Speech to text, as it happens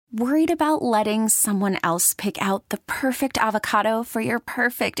Worried about letting someone else pick out the perfect avocado for your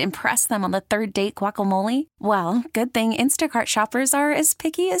perfect impress them on the third date guacamole? Well, good thing Instacart shoppers are as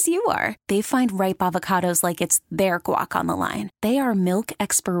picky as you are. They find ripe avocados like it's their guac on the line. They are milk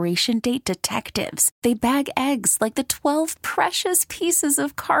expiration date detectives. They bag eggs like the 12 precious pieces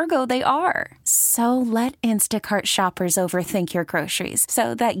of cargo they are. So let Instacart shoppers overthink your groceries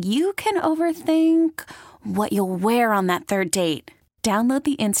so that you can overthink what you'll wear on that third date. Download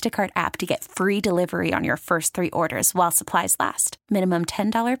the Instacart app to get free delivery on your first 3 orders while supplies last. Minimum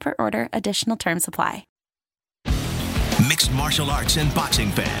 $10 per order. Additional terms apply. Mixed martial arts and boxing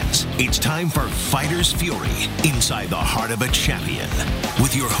fans, it's time for Fighter's Fury, inside the heart of a champion.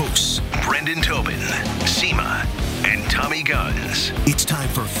 With your hosts, Brendan Tobin, Seema, and Tommy Guns. It's time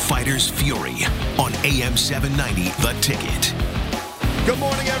for Fighter's Fury on AM 790, The Ticket. Good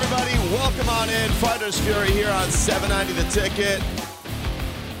morning, everybody. Welcome on in. Fighter's Fury here on 790 The Ticket.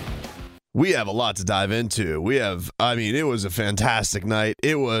 We have a lot to dive into. It was a fantastic night.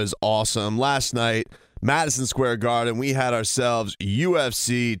 It was awesome. Last night, Madison Square Garden, we had ourselves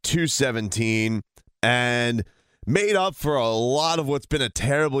UFC 217 and made up for a lot of what's been a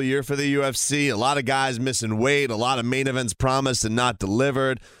terrible year for the UFC. A lot of guys missing weight, a lot of main events promised and not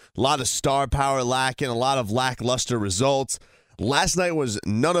delivered, a lot of star power lacking, a lot of lackluster results. Last night was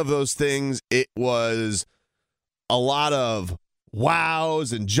none of those things. It was a lot of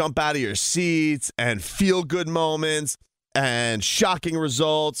wows and jump out of your seats and feel-good moments and shocking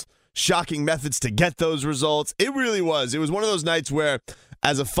results, shocking methods to get those results. It really was. It was one of those nights where,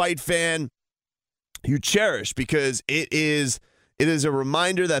 as a fight fan, you cherish because it is a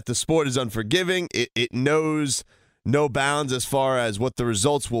reminder that the sport is unforgiving. It knows no bounds as far as what the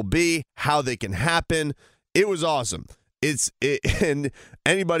results will be, how they can happen. It was awesome. And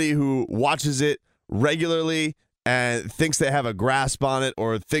anybody who watches it regularly and thinks they have a grasp on it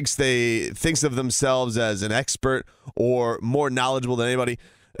or thinks of themselves as an expert or more knowledgeable than anybody,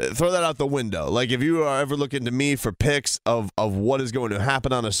 throw that out the window. Like, if you are ever looking to me for picks of what is going to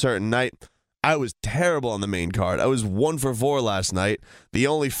happen on a certain night, I was terrible on the main card. I was 1 for 4 last night. The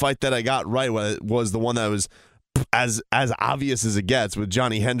only fight that I got right was the one that was as obvious as it gets, with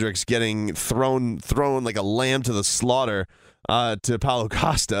Johnny Hendricks getting thrown like a lamb to the slaughter to Paulo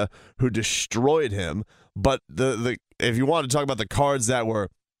Costa, who destroyed him. But the if you want to talk about the cards that were,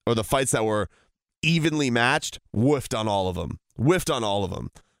 or the fights that were evenly matched, whiffed on all of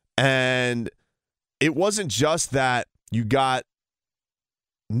them. And it wasn't just that you got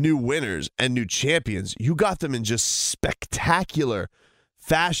new winners and new champions. You got them in just spectacular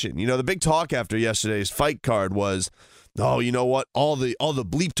fashion. You know, the big talk after yesterday's fight card was, oh, you know what? All the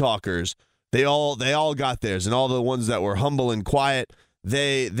bleep talkers, they all got theirs, and all the ones that were humble and quiet,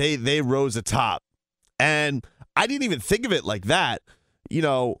 they rose atop. And I didn't even think of it like that. You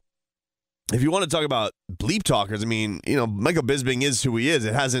know, if you want to talk about bleep talkers, I mean, you know, Michael Bisping is who he is.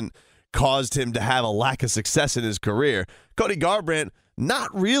 It hasn't caused him to have a lack of success in his career. Cody Garbrandt, not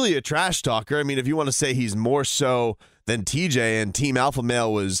really a trash talker. I mean, if you want to say he's more so than TJ, and Team Alpha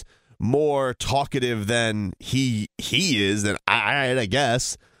Male was more talkative than he is, then I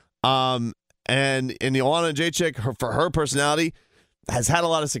guess. And Joanna Jacek, for her personality, has had a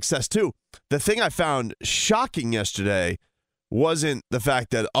lot of success too. The thing I found shocking yesterday wasn't the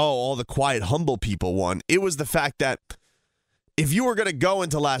fact that, all the quiet, humble people won. It was the fact that if you were going to go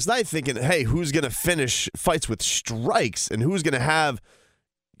into last night thinking, hey, who's going to finish fights with strikes and who's going to have,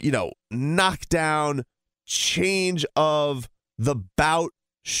 you know, knockdown, change of the bout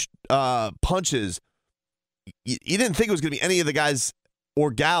punches, you didn't think it was going to be any of the guys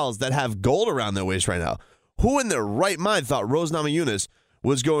or gals that have gold around their waist right now. Who in their right mind thought Rose Namajunas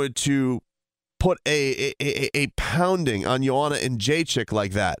was going to put a pounding on Joanna and Jacek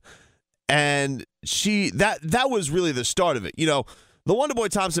like that? And that was really the start of it. You know, the Wonderboy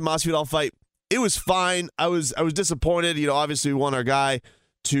Thompson Masvidal fight, it was fine. I was disappointed. You know, obviously we want our guy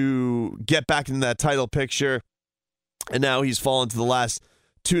to get back into that title picture, and now he's fallen to the last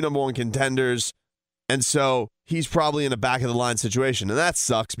 2 number 1 contenders, and so he's probably in a back of the line situation, and that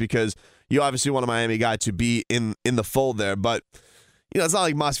sucks because you obviously want a Miami guy to be in the fold there. But you know, it's not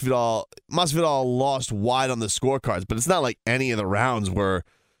like Masvidal lost wide on the scorecards, but it's not like any of the rounds were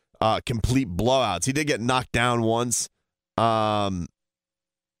complete blowouts. He did get knocked down once,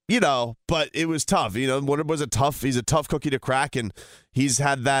 you know, but it was tough. You know, he's a tough cookie to crack, and he's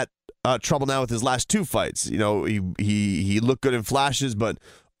had that trouble now with his last 2 fights. You know, he looked good in flashes, but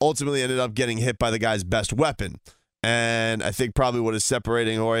ultimately ended up getting hit by the guy's best weapon. And I think probably what is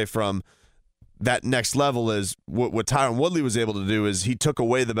separating Jorge from that next level is what Tyron Woodley was able to do is he took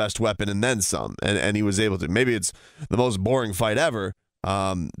away the best weapon and then some, and he was able to. Maybe it's the most boring fight ever,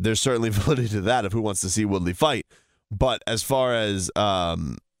 There's certainly validity to that of who wants to see Woodley fight. But as far as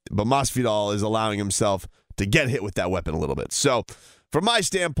but Masvidal is allowing himself to get hit with that weapon a little bit. So from my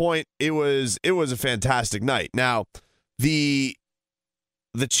standpoint, it was a fantastic night. Now, the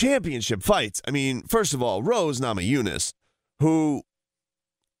championship fights, I mean, first of all, Rose Namajunas, who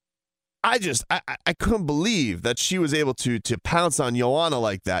I couldn't believe that she was able to pounce on Joanna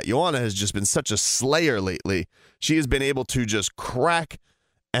like that. Joanna has just been such a slayer lately. She has been able to just crack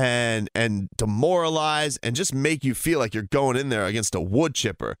and demoralize and just make you feel like you're going in there against a wood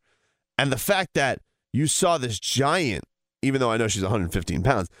chipper. And the fact that you saw this giant, even though I know she's 115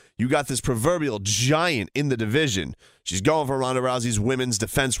 pounds, you got this proverbial giant in the division. She's going for Ronda Rousey's women's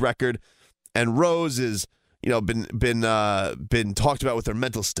defense record, and Rose is, been talked about with her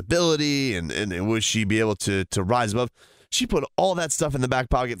mental stability and would she be able to rise above. She put all that stuff in the back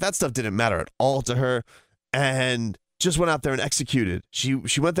pocket. That stuff didn't matter at all to her, and just went out there and executed. She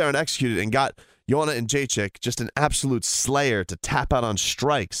went there and executed and got Joanna and Jacek, just an absolute slayer, to tap out on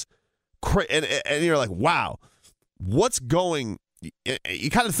strikes. And you're like, wow, what's going? You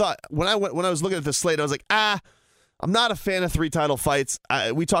kind of thought when I was looking at the slate, I was like, I'm not a fan of 3 title fights.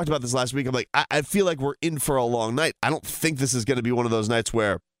 We talked about this last week. I'm like, I feel like we're in for a long night. I don't think this is going to be one of those nights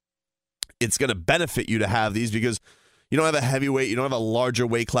where it's going to benefit you to have these, because you don't have a heavyweight, you don't have a larger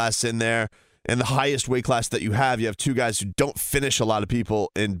weight class in there. And the highest weight class that you have 2 guys who don't finish a lot of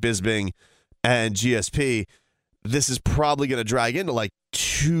people in Bisping and GSP. This is probably going to drag into like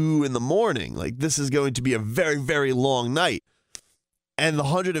 2 in the morning. Like, this is going to be a very, very long night. And the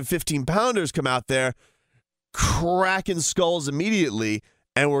 115-pounders come out there cracking skulls immediately,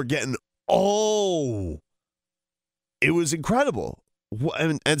 and we're getting, it was incredible.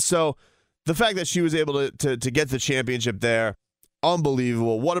 And so the fact that she was able to get the championship there,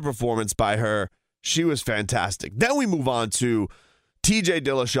 unbelievable. What a performance by her. She was fantastic. Then we move on to TJ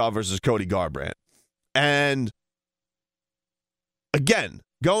Dillashaw versus Cody Garbrandt. And again,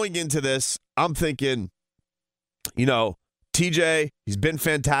 going into this, I'm thinking, TJ, he's been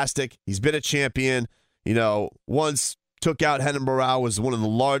fantastic. He's been a champion. Once took out Renan Barão, was one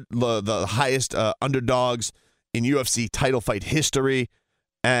of the highest underdogs in UFC title fight history,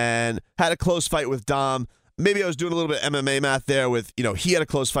 and had a close fight with Dom. Maybe I was doing a little bit of MMA math there with, he had a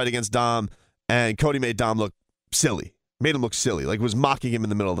close fight against Dom, and Cody made Dom look silly. Made him look silly, like was mocking him in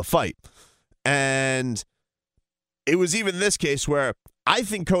the middle of the fight. And it was even this case where I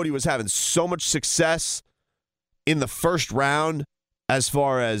think Cody was having so much success in the first round as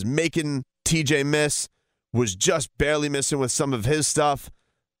far as making TJ miss, was just barely missing with some of his stuff,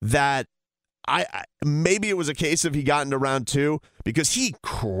 that I maybe it was a case of he got into round 2, because he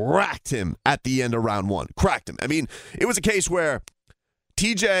cracked him at the end of round 1. Cracked him. I mean, it was a case where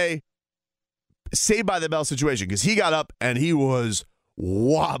TJ saved by the bell situation, because he got up and he was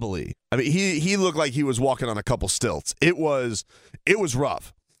wobbly. I mean, he looked like he was walking on a couple stilts. It was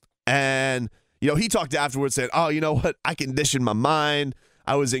rough. And, he talked afterwards saying, oh, you know what? I conditioned my mind.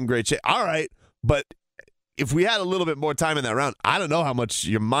 I was in great shape. All right. But if we had a little bit more time in that round, I don't know how much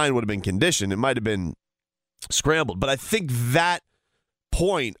your mind would have been conditioned. It might have been scrambled. But I think that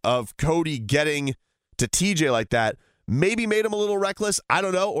point of Cody getting to TJ like that maybe made him a little reckless. I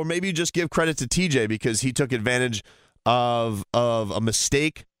don't know. Or maybe you just give credit to TJ because he took advantage of a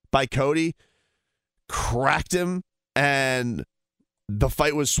mistake by Cody, cracked him, and the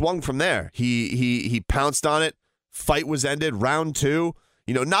fight was swung from there. He pounced on it. Fight was ended. Round 2,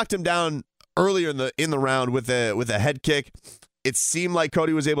 knocked him down earlier in the round with a head kick. It seemed like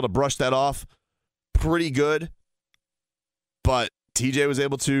Cody was able to brush that off pretty good, but TJ was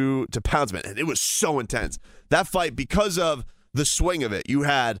able to pounce him. And it was so intense. That fight, because of the swing of it, you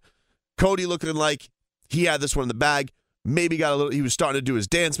had Cody looking like he had this one in the bag. Maybe he was starting to do his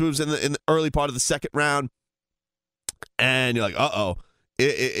dance moves in the early part of the second round. And you're like, uh-oh,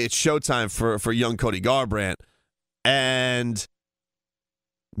 it's showtime for young Cody Garbrandt. And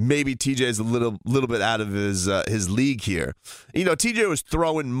maybe TJ is a little bit out of his league here. TJ was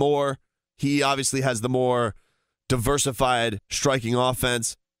throwing more. He obviously has the more diversified striking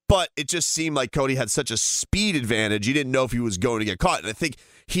offense, but it just seemed like Cody had such a speed advantage. You didn't know if he was going to get caught. And I think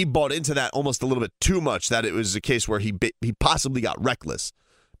he bought into that almost a little bit too much, that it was a case where he possibly got reckless,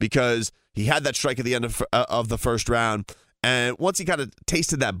 because he had that strike at the end of the first round. And once he kind of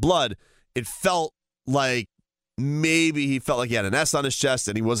tasted that blood, it felt like maybe he felt like he had an S on his chest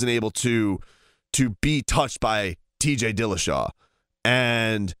and he wasn't able to be touched by TJ Dillashaw.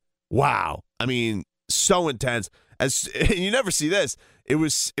 And wow, I mean, so intense. As you never see this, it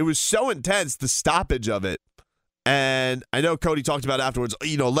was so intense, the stoppage of it. And I know Cody talked about afterwards,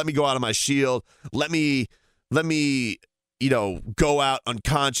 let me go out of my shield. Let me go out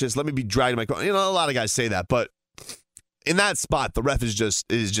unconscious. Let me be dragged in my car. A lot of guys say that, but in that spot, the ref is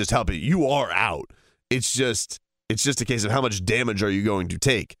just helping you. You are out. It's just a case of how much damage are you going to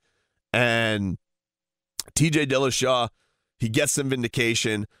take. And TJ Dillashaw, he gets some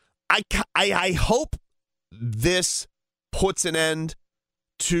vindication. I hope this puts an end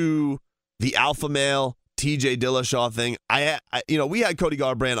to the alpha male TJ Dillashaw thing. We had Cody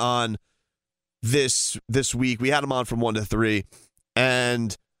Garbrandt on this week. We had him on from 1 to 3,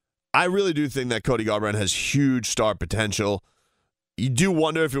 and I really do think that Cody Garbrandt has huge star potential. You do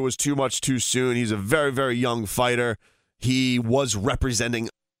wonder if it was too much too soon. He's a very, very young fighter. He was representing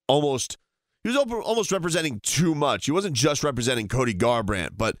almost representing too much. He wasn't just representing Cody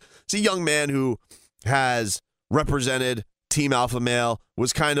Garbrandt, but it's a young man who has represented Team Alpha Male,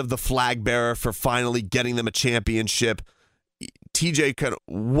 was kind of the flag bearer for finally getting them a championship. TJ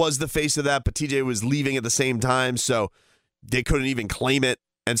was the face of that, but TJ was leaving at the same time, so they couldn't even claim it.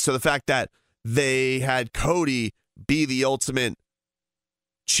 And so the fact that they had Cody be the ultimate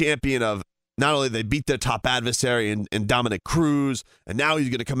champion of, not only they beat their top adversary in Dominic Cruz, and now he's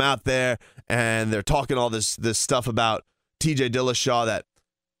going to come out there and they're talking all this stuff about TJ Dillashaw, that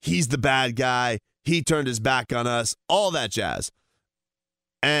he's the bad guy, he turned his back on us, all that jazz.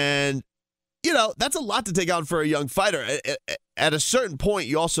 And, that's a lot to take on for a young fighter. At a certain point,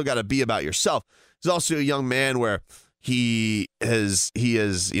 you also got to be about yourself. He's also a young man where he has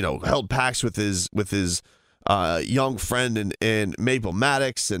held packs with his young friend in Maple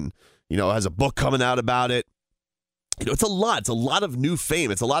Maddox, and has a book coming out about it. It's a lot. It's a lot of new fame.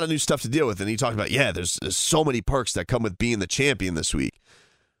 It's a lot of new stuff to deal with. And he talked about, there's so many perks that come with being the champion this week.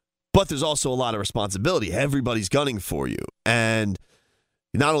 But there's also a lot of responsibility. Everybody's gunning for you. And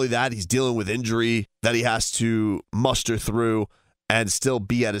not only that, he's dealing with injury that he has to muster through and still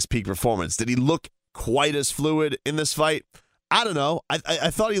be at his peak performance. Did he look quite as fluid in this fight? I don't know. I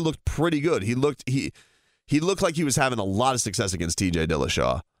thought he looked pretty good. He looked like he was having a lot of success against TJ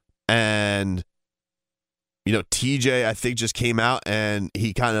Dillashaw. And, TJ, I think, just came out and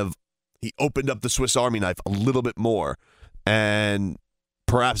he opened up the Swiss Army knife a little bit more. And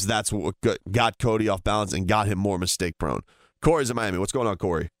perhaps that's what got Cody off balance and got him more mistake prone. Corey's in Miami. What's going on,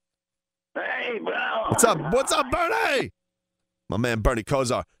 Corey? Hey, bro. What's up, Bernie? My man, Bernie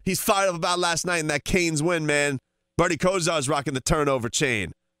Kosar. He's fired up about last night in that Canes win, man. Bernie Kosar's rocking the turnover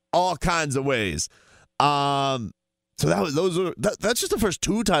chain. All kinds of ways. So that's just the first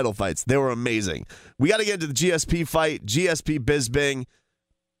 2 title fights. They were amazing. We got to get into the GSP fight. GSP Bisping,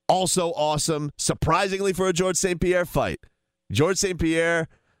 also awesome. Surprisingly for a George St. Pierre fight. George St. Pierre,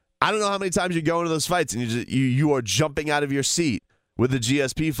 I don't know how many times you go into those fights and you are jumping out of your seat with the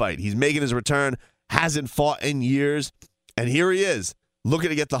GSP fight. He's making his return, hasn't fought in years, and here he is, looking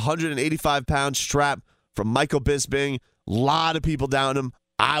to get the 185-pound strap from Michael Bisping. A lot of people down him.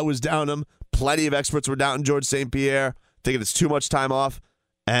 I was down him. Plenty of experts were down George St. Pierre, thinking it's too much time off,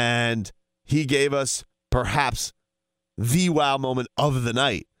 and he gave us perhaps the wow moment of the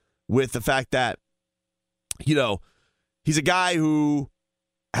night with the fact that, he's a guy who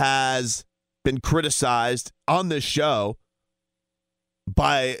has been criticized on this show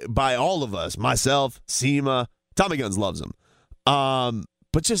by all of us, myself, Seema. Tommy Guns loves him.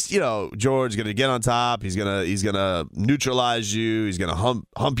 But just, George's going to get on top. He's going to neutralize you. He's going to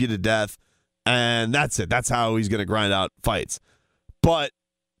hump you to death. And that's it. That's how he's going to grind out fights. But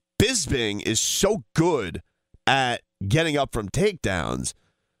Bisping is so good at getting up from takedowns.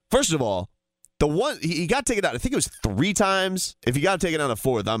 First of all, the one he got taken out, I think it was 3 times. If he got taken down the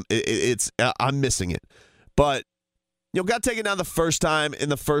 4th, I'm missing it. But got taken down the first time in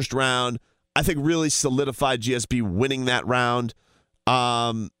the first round. I think really solidified GSP winning that round.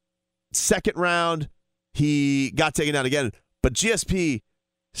 Second round, he got taken down again, but GSP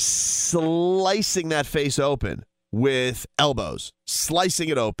slicing that face open with elbows, slicing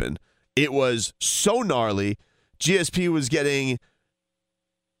it open. It was so gnarly. GSP was getting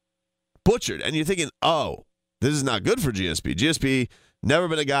butchered, and you're thinking, oh, this is not good for GSP. GSP never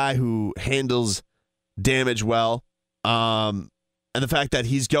been a guy who handles damage well. And the fact that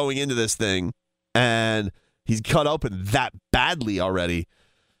he's going into this thing and he's cut open that badly already,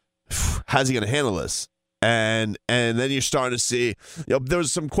 how's he going to handle this? And then you're starting to see, there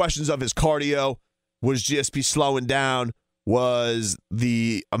was some questions of his cardio. Was GSP slowing down? Was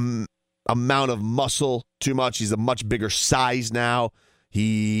the amount of muscle too much? He's a much bigger size now.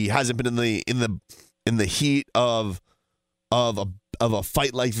 He hasn't been in the heat of a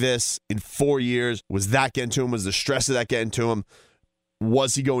fight like this in 4 years. Was that getting to him? Was the stress of that getting to him?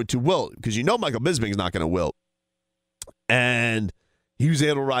 Was he going to wilt? Because Michael Bisping is not going to wilt. And he was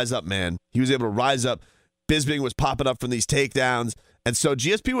able to rise up, man. He was able to rise up. Bisping was popping up from these takedowns. And so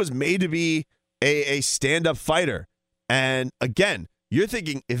GSP was made to be a stand-up fighter. And again, you're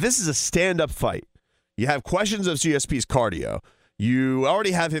thinking, if this is a stand-up fight, you have questions of GSP's cardio, you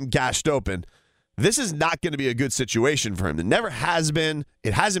already have him gashed open, this is not going to be a good situation for him. It never has been.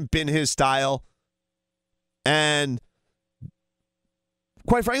 It hasn't been his style. And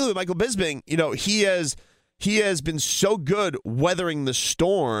quite frankly, with Michael Bisping, he has been so good weathering the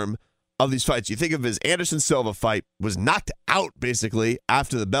storm of these fights. You think of his Anderson Silva fight, was knocked out basically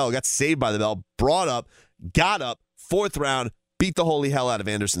after the bell, got saved by the bell, brought up, got up, 4th round, beat the holy hell out of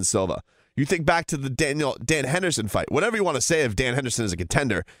Anderson Silva. You think back to the Dan Henderson fight. Whatever you want to say of Dan Henderson as a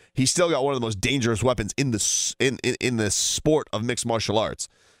contender, he's still got one of the most dangerous weapons in the sport of mixed martial arts.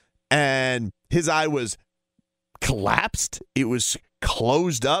 And his eye was collapsed. It was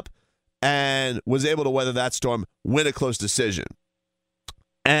closed up, and was able to weather that storm, win a close decision.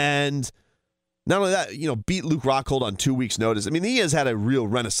 And not only that, beat Luke Rockhold on 2 weeks' notice. I mean, he has had a real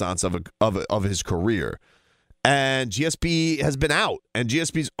renaissance of his career. And GSP has been out, and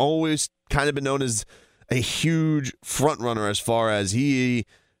GSP's always kind of been known as a huge front runner as far as he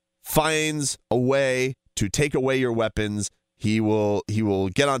finds a way to take away your weapons. He will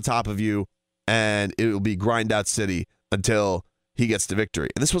get on top of you, and it will be grind out city until he gets to victory.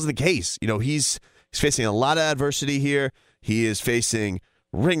 And this wasn't the case. He's facing a lot of adversity here. He is facing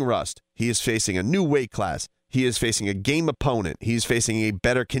ring rust. He is facing a new weight class. He is facing a game opponent. He's facing a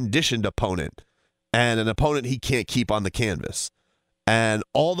better conditioned opponent, and an opponent he can't keep on the canvas. And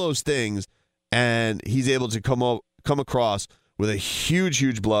all those things, and he's able to come across with a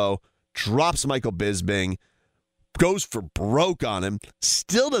huge blow, drops Michael Bisping, goes for broke on him,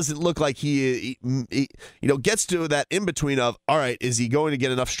 still doesn't look like he gets to that in-between of, all right, is he going to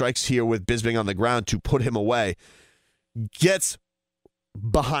get enough strikes here with Bisping on the ground to put him away? Gets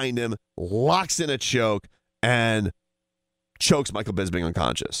behind him, locks in a choke, and chokes Michael Bisping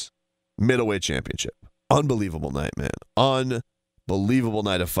unconscious. Middleweight championship. Unbelievable night, man. Unbelievable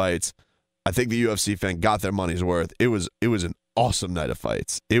night of fights. I think the UFC fan got their money's worth. It was an awesome night of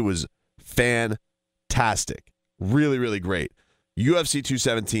fights. It was fantastic. Really, really great. UFC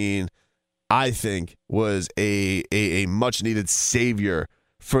 217, I think, was a much-needed savior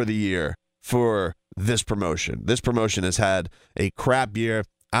for the year for this promotion. This promotion has had a crap year.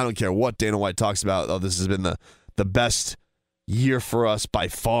 I don't care what Dana White talks about. Oh, this has been the best year for us by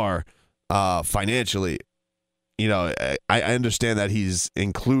far financially. I understand that he's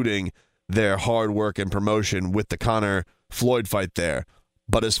including their hard work and promotion with the Conor Floyd fight there.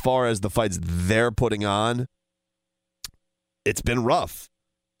 But as far as the fights they're putting on, it's been rough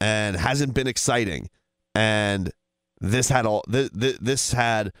and hasn't been exciting. And this had this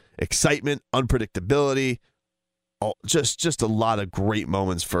had excitement, unpredictability, just a lot of great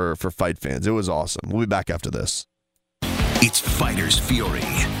moments for fight fans. It was awesome. We'll be back after this. It's Fighters Fury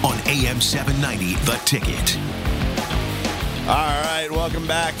on AM 790, The Ticket. All right, welcome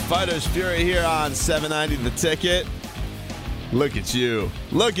back. Fighters Fury here on 790, The Ticket. Look at you.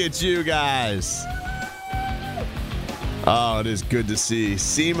 Look at you guys. Oh, it is good to see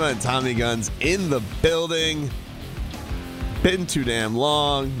Seema and Tommy Guns in the building. Been too damn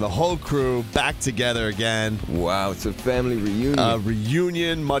long. The whole crew back together again. Wow, it's a family reunion. A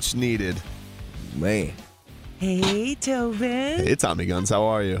reunion much needed. Man. Hey, Tobin. Hey, Tommy Guns, how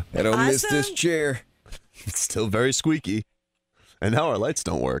are you? I don't miss Awesome. this chair. It's still very squeaky. And now our lights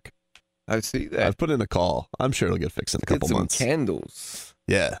don't work. I see that. I've put in a call. I'm sure it'll get fixed in a couple Get some months. candles.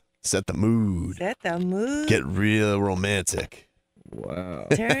 Yeah. Set the mood. Set the mood. Get real romantic. Wow.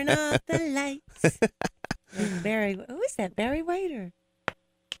 Turn off the lights. Who is that? Barry White or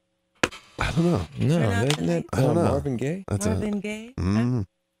I don't know. No, Turn off isn't the that I don't know. Marvin Gaye? That's Marvin Gaye? I'm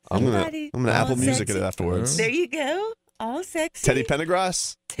gonna Somebody Apple all Music it sexy. afterwards. There you go. All sexy. Teddy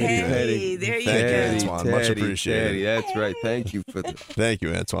Pendergrass. Teddy. There you Thank you, go. Antoine. Much appreciated. Teddy, that's right. Thank you for the Thank you,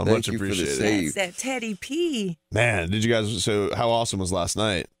 Antoine. Thank Much you for the appreciated. save. That's that Teddy P. Man, did you guys? So, how awesome was last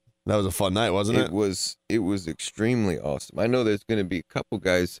night? That was a fun night, wasn't it? It was extremely awesome. I know there's going to be a couple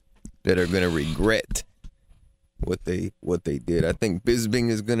guys that are going to regret what they did. I think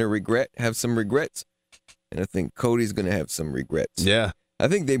Bisping is going to have some regrets, and I think Cody's going to have some regrets. Yeah, I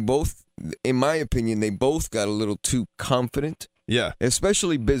think they both, in my opinion, they both got a little too confident, yeah.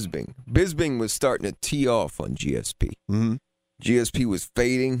 especially Bisping. Bisping was starting to tee off on GSP. Mm-hmm. GSP was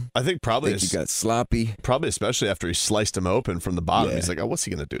fading. I think I probably think he got sloppy. probably especially after he sliced him open from the bottom. Yeah. He's like, oh, what's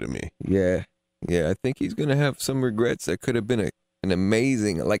he gonna do to me? Yeah. I think he's going to have some regrets. That could have been an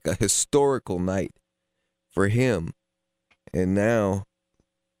amazing, like a historical night for him. And now,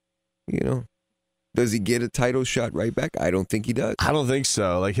 Does he get a title shot right back? I don't think he does. I don't think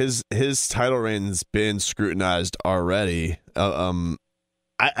so. Like his title reign's been scrutinized already.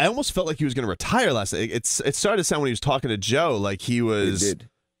 I almost felt like he was going to retire last night. It started to sound when he was talking to Joe like he was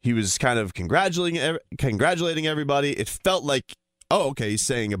kind of congratulating everybody. It felt like, oh, okay, he's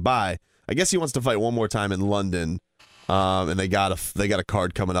saying goodbye. I guess he wants to fight one more time in London, and they got a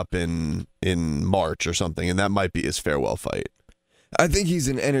card coming up in March or something, and that might be his farewell fight. I think he's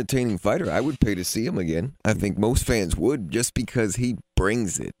an entertaining fighter. I would pay to see him again. I think most fans would, just because he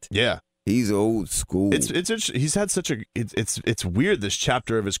brings it. Yeah. He's old school. He's had such a it's weird, this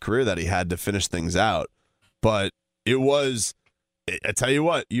chapter of his career that he had to finish things out, but it was. I tell you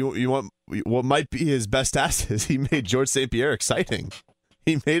what, you want what might be his best asset is he made George St. Pierre exciting.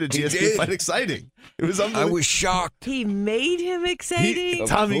 He made a GSP fight exciting. It was unbelievable. I was shocked. He made him exciting.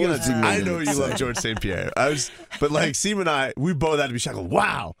 Tommy, I know you love George St. Pierre. But like Seema and I, we both had to be shocked.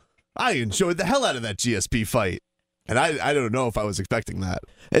 Wow, I enjoyed the hell out of that GSP fight, and I don't know if I was expecting that.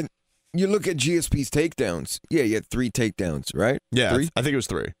 And you look at GSP's takedowns. Yeah, he had 3 takedowns, right? Yeah, 3? I think it was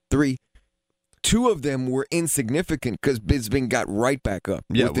 3. 3. 2 of them were insignificant because Bisping got right back up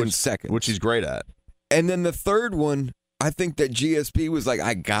within seconds. Which he's great at. And then the third one, I think that GSP was like,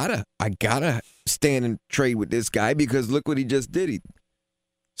 I gotta stand and trade with this guy because look what he just did. He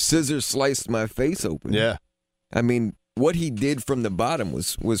scissor sliced my face open. Yeah. I mean, what he did from the bottom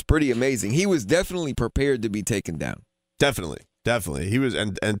was pretty amazing. He was definitely prepared to be taken down. Definitely. He was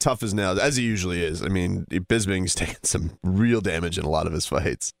and tough as nails, as he usually is. I mean, Bisping's taken some real damage in a lot of his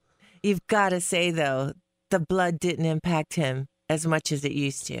fights. You've got to say, though, the blood didn't impact him as much as it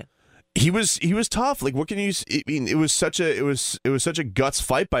used to. He was tough. Like, what can you? I mean, it was such a guts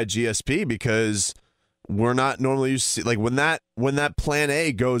fight by GSP because we're not normally used to, like when that plan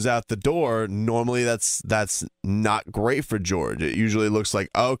A goes out the door. Normally, that's not great for George. It usually looks like,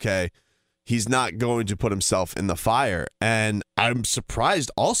 okay, he's not going to put himself in the fire, and I'm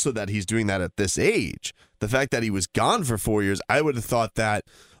surprised also that he's doing that at this age. The fact that he was gone for 4 years, I would have thought that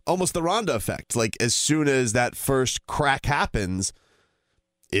almost the Ronda effect. Like as soon as that first crack happens.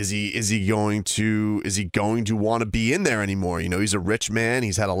 Is he going to want to be in there anymore? You know, he's a rich man.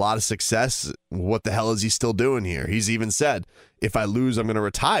 He's had a lot of success. What the hell is he still doing here? He's even said, if I lose, I'm going to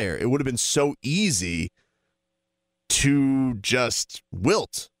retire. It would have been so easy to just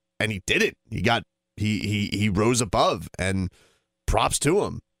wilt, and he didn't. He rose above, and props to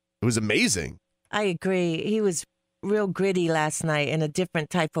him. It was amazing. I agree. He was real gritty last night in a different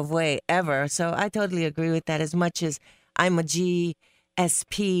type of way ever. So I totally agree with that. As much as I'm a GSP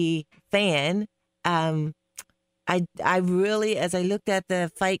fan, I really, as I looked at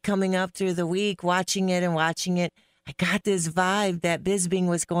the fight coming up through the week, watching it, I got this vibe that Bisping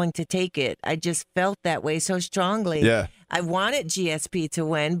was going to take it. I just felt that way so strongly. Yeah. I wanted GSP to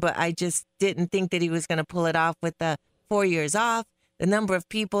win, but I just didn't think that he was going to pull it off with the 4 years off. The number of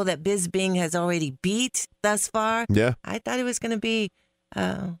people that Bisping has already beat thus far. Yeah. I thought it was going to be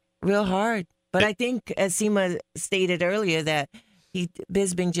real hard. But I think, as Seema stated earlier, that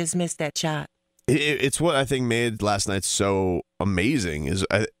Bisping just missed that shot. It's what I think made last night so amazing is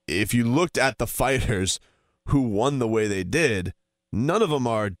if you looked at the fighters who won the way they did, none of them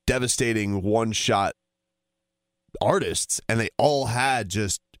are devastating one-shot artists, and they all had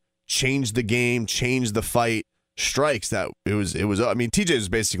just changed the game, changed the fight, strikes that it was. I mean, TJ was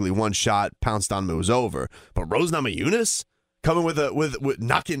basically one shot, pounced on him, it was over. But Rose Namajunas coming with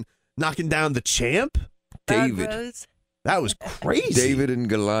knocking down the champ, David. Rose. That was crazy. David and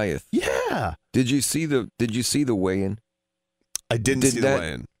Goliath. Yeah. Did you see the weigh-in? I didn't see the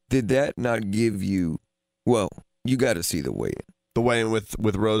weigh-in. Did that not give you? Well, you got to see the weigh-in. The weigh-in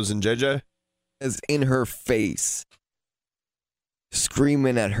with Rose and JJ? As in her face,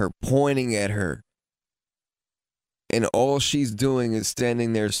 screaming at her, pointing at her. And all she's doing is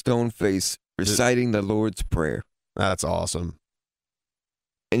standing there stone-faced, reciting the Lord's Prayer. That's awesome.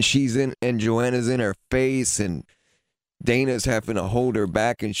 And and Joanna's in her face, and Dana's having to hold her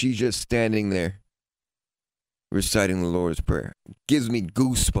back, and she's just standing there reciting the Lord's Prayer. Gives me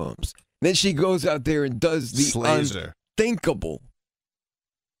goosebumps. Then she goes out there and does the unthinkable.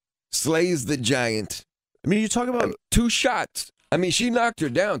 Slays the giant. I mean, you talk about 2 shots. I mean, she knocked her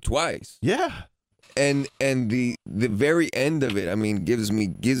down twice. Yeah. And the very end of it, I mean, gives me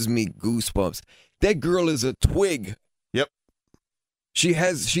goosebumps. That girl is a twig. Yep.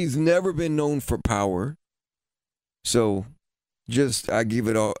 She's never been known for power. So I give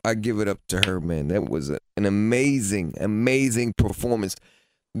it up to her, man. That was an amazing, amazing performance.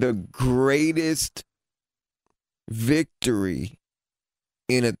 The greatest victory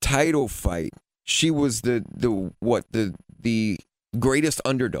in a title fight. She was the greatest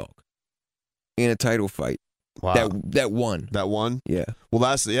underdog. in a title fight. Wow. That won. That one? Yeah. Well,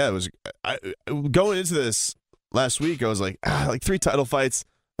 it was going into this last week, I was like 3 title fights.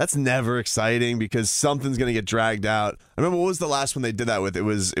 That's never exciting because something's going to get dragged out. I remember what was the last one they did that with? It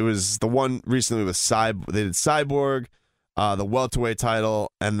was the one recently with they did Cyborg, the welterweight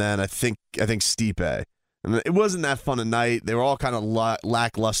title, and then I think Stipe. And it wasn't that fun a night. They were all kind of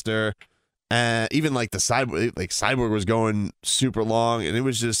lackluster. And even like Cyborg was going super long, and it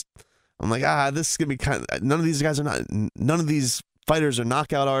was just, I'm like, this is going to be none of these fighters are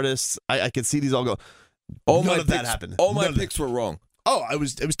knockout artists. I could see these all go. None of that happened. All my picks were wrong. Oh, it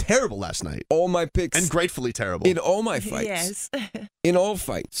was terrible last night. All my picks. And gratefully terrible. In all my fights. Yes. In all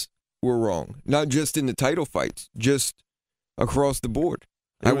fights were wrong. Not just in the title fights, just across the board.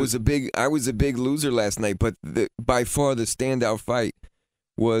 I was a big loser last night, but by far the standout fight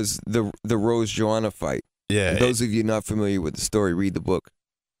was the Rose Joanna fight. Yeah. For those of you not familiar with the story, read the book.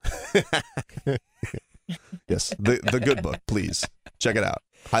 Yes, the good book, please. Check it out.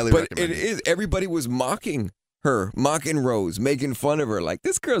 Highly recommend. But it is, everybody was mocking her, mocking Rose, making fun of her. Like,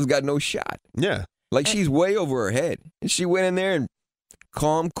 this girl's got no shot. Yeah. Like, she's way over her head. And she went in there and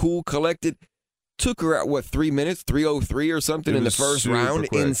calm, cool, collected. Took her out, 3 minutes? 3:03 or something in the first round?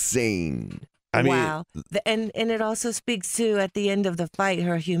 Quick. Insane. I mean, wow. And it also speaks to, at the end of the fight,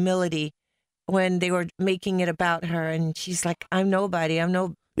 her humility when they were making it about her. And she's like, I'm nobody.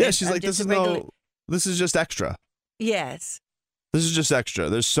 Yeah, she's like, this is just extra. Yes. This is just extra.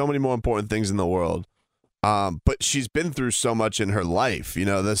 There's so many more important things in the world. But she's been through so much in her life.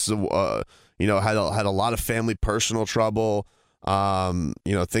 This is, had a lot of family, personal trouble.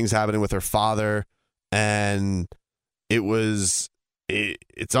 Things happening with her father, and it's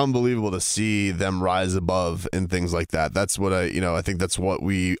unbelievable to see them rise above and things like that. That's what I think that's what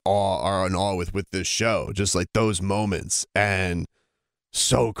we all are in awe with this show. Just like those moments, and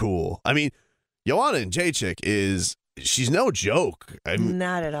so cool. I mean, Joanna Jędrzejczyk she's no joke.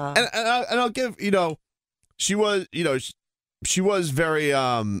 Not at all. And I'll give, she was very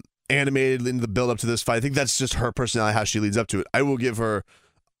animated in the build up to this fight. I think that's just her personality, how she leads up to it. I will give her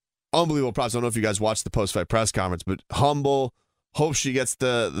unbelievable props. I don't know if you guys watched the post fight press conference, but humble. Hope she gets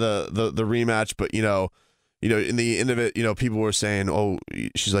the rematch. But in the end of it, people were saying, "Oh,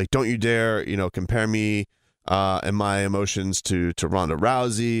 she's like, don't you dare, compare me and my emotions to Ronda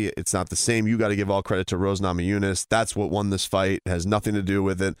Rousey. It's not the same. You got to give all credit to Rose Namajunas. That's what won this fight. It has nothing to do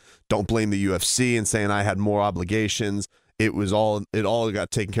with it. Don't blame the UFC and saying I had more obligations. It all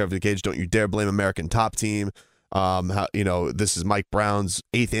got taken care of in the cage. Don't you dare blame American Top Team. This is Mike Brown's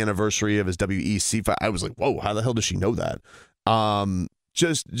 8th anniversary of his WEC fight. I was like, whoa, how the hell does she know that?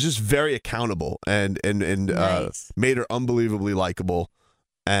 Just very accountable and nice. Made her unbelievably likable.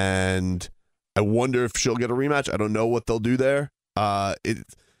 And I wonder if she'll get a rematch. I don't know what they'll do there.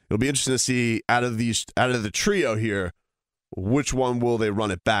 It'll be interesting to see out of the trio here, which one will they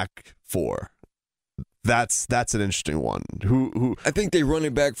run it back for? That's an interesting one. Who I think they run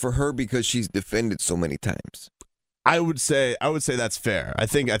it back for her because she's defended so many times. I would say that's fair. I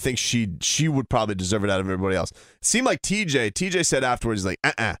think she would probably deserve it out of everybody else. It seemed like TJ said afterwards, he's like,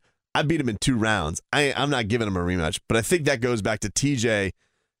 I beat him in 2 rounds. I'm not giving him a rematch. But I think that goes back to TJ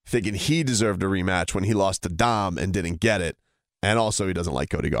thinking he deserved a rematch when he lost to Dom and didn't get it. And also he doesn't like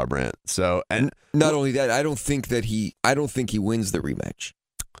Cody Garbrandt. So, and not only that, I don't think he wins the rematch.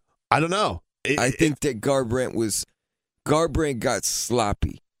 I don't know. I think that Garbrandt got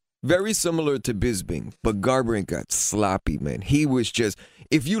sloppy. Very similar to Bisping, but Garbrandt got sloppy, man. He was just,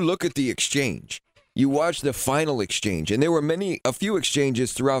 if you look at the exchange, you watch the final exchange, and there were a few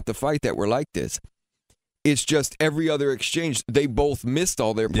exchanges throughout the fight that were like this. It's just every other exchange, they both missed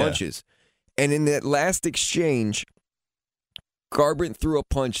all their punches. Yeah. And in that last exchange, Garbrandt threw a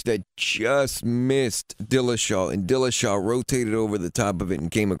punch that just missed Dillashaw, and Dillashaw rotated over the top of it and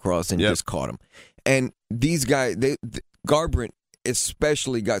came across and just caught him. And these guys, Garbrandt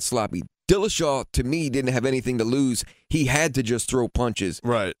especially got sloppy. Dillashaw, to me, didn't have anything to lose. He had to just throw punches.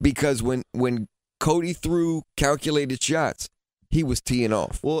 Right. Because when Cody threw calculated shots, he was teeing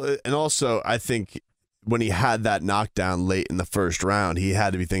off. Well, and also, I think when he had that knockdown late in the first round, he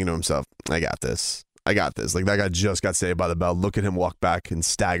had to be thinking to himself, I got this. Like, that guy just got saved by the bell. Look at him walk back and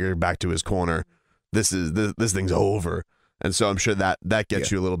stagger back to his corner. This thing's over. And so I'm sure that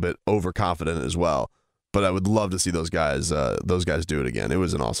gets you a little bit overconfident as well. But I would love to see those guys do it again. It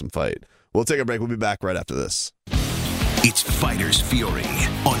was an awesome fight. We'll take a break. We'll be back right after this. It's Fighters Fury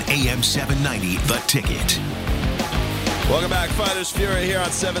on AM 790 The Ticket. Welcome back, Fighters Fury here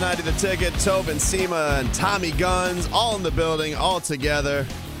on 790 The Ticket. Tobin, Seema, and Tommy Guns all in the building, all together.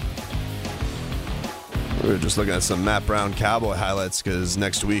 We were just looking at some Matt Brown Cowboy highlights because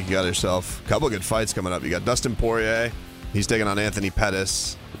next week you got yourself a couple of good fights coming up. You got Dustin Poirier. He's taking on Anthony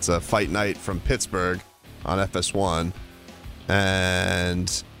Pettis. It's a fight night from Pittsburgh on FS1.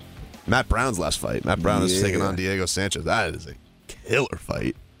 And Matt Brown's last fight. Matt Brown is taking on Diego Sanchez. That is a killer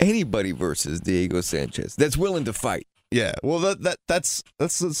fight. Anybody versus Diego Sanchez that's willing to fight. Yeah, well, that's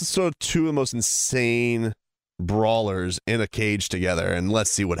sort of two of the most insane brawlers in a cage together, and let's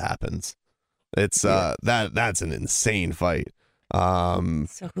see what happens. It's that's an insane fight.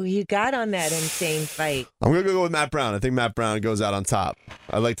 So who you got on that insane fight? I'm gonna go with Matt Brown. I think Matt Brown goes out on top.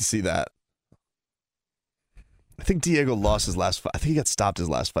 I'd like to see that. I think Diego lost his last fight. I think he got stopped his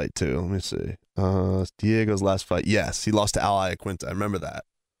last fight too. Let me see. Diego's last fight. Yes, he lost to Al Iaquinta. I remember that.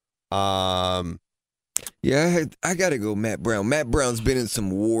 Yeah, I got to go Matt Brown. Matt Brown's been in some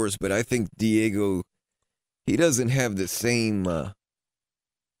wars, but I think Diego, he doesn't have the same.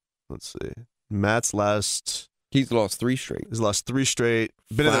 Let's see. Matt's last. He's lost 3 straight. He's lost 3 straight.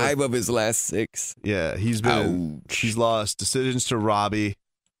 5 of his last 6. Yeah, he's lost decisions to Robbie,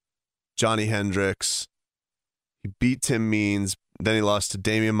 Johnny Hendricks. He beat Tim Means. Then he lost to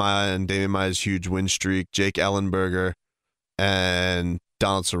Damian Maia and Damian Maia's huge win streak. Jake Ellenberger and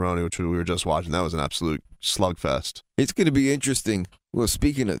Donald Cerrone, which we were just watching. That was an absolute slugfest. It's going to be interesting. Well,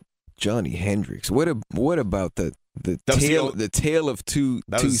 speaking of Johnny Hendricks, what about the tale of two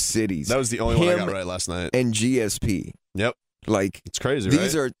cities? That was the only one I got right last night. And GSP. Yep. Like it's crazy.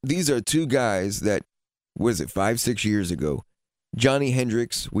 These are 2 guys that, was it 5-6 years ago? Johnny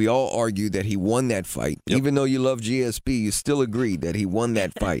Hendricks, we all argued that he won that fight. Yep. Even though you love GSP, you still agreed that he won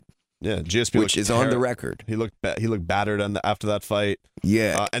that fight. Yeah, GSP, which is on the record. He looked battered after that fight.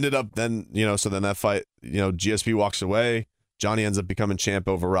 Yeah, ended up then so then that fight GSP walks away. Johnny ends up becoming champ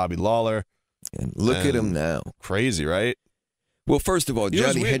over Robbie Lawler. And look at him now, crazy, right? Well, first of all,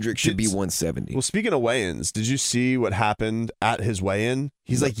 Johnny Hendricks should be 170. Well, speaking of weigh-ins, did you see what happened at his weigh-in?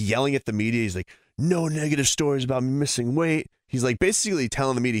 He's like yelling at the media. He's like, "No negative stories about me missing weight." He's like basically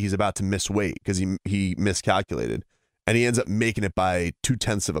telling the media he's about to miss weight because he miscalculated, and he ends up making it by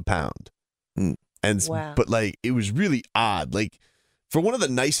 0.2 of a pound. And wow. But like it was really odd. Like for one of the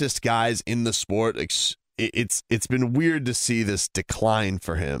nicest guys in the sport, it's been weird to see this decline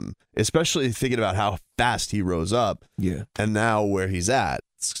for him, especially thinking about how fast he rose up. Yeah, and now where he's at,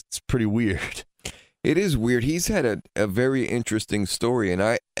 it's pretty weird. It is weird. He's had a very interesting story,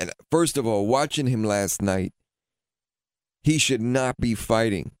 and first of all, watching him last night. He should not be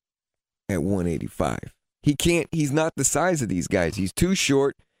fighting at 185. He can't. He's not the size of these guys. He's too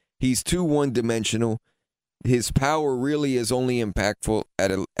short. He's too one-dimensional. His power really is only impactful at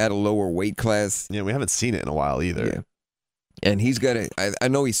a lower weight class. Yeah, we haven't seen it in a while either. Yeah. And he's got I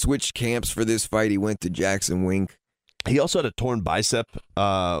know he switched camps for this fight. He went to Jackson Wink. He also had a torn bicep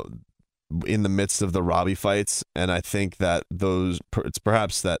in the midst of the Robbie fights, and I think that it's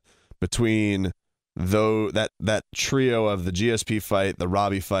perhaps that between that trio of the GSP fight, the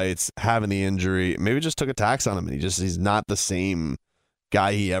Robbie fights, having the injury, maybe just took a tax on him, and he's not the same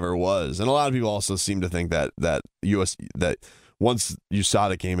guy he ever was. And a lot of people also seem to think that once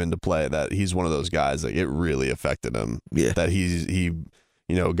USADA came into play, that he's one of those guys that it really affected him. Yeah, that he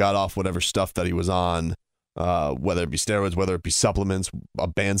got off whatever stuff that he was on, whether it be steroids, whether it be supplements, a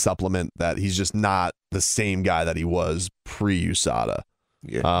banned supplement, that he's just not the same guy that he was pre-USADA.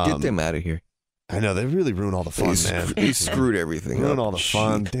 Yeah, get them out of here. I know, they really ruin all the fun, man. He screwed everything ruin up. all the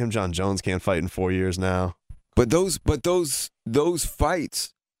fun. Damn, John Jones can't fight in 4 years now. But those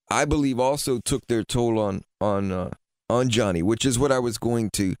fights, I believe, also took their toll on Johnny, which is what I was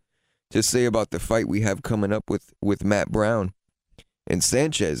going to say about the fight we have coming up with Matt Brown and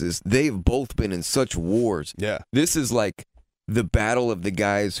Sanchez. Is they've both been in such wars. Yeah, this is like the battle of the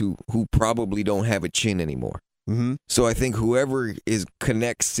guys who probably don't have a chin anymore. Mm-hmm. So I think whoever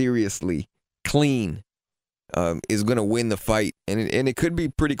connects seriously, clean, is going to win the fight, and it could be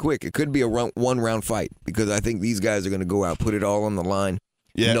pretty quick. It could be a 1-round fight because I think these guys are going to go out, put it all on the line,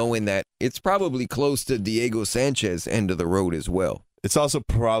 knowing that it's probably close to Diego Sanchez end of the road as well. It's also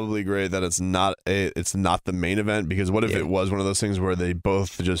probably great that it's not the main event, because what if it was one of those things where they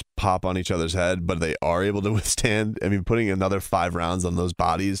both just pop on each other's head, but they are able to withstand? I mean, putting another 5 rounds on those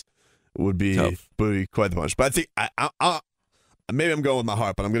bodies would be quite the bunch. But I think maybe I'm going with my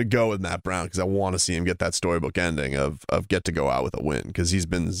heart, but I'm going to go with Matt Brown because I want to see him get that storybook ending of get to go out with a win, because he's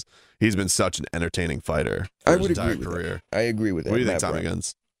been such an entertaining fighter for his entire career. I agree with that. What do you think, Matt Tommy Brown.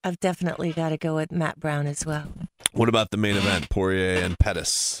 Guns? I've definitely got to go with Matt Brown as well. What about the main event, Poirier and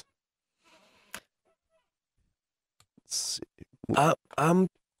Pettis? Let's see.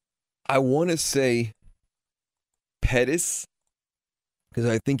 I want to say Pettis, because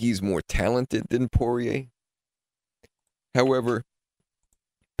I think he's more talented than Poirier. However,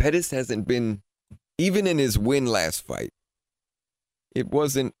 Pettis hasn't been, even in his win last fight, it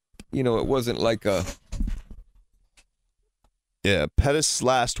wasn't like a... Yeah, Pettis'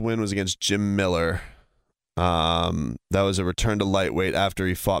 last win was against Jim Miller. That was a return to lightweight after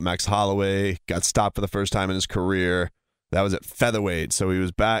he fought Max Holloway, got stopped for the first time in his career. That was at featherweight, so he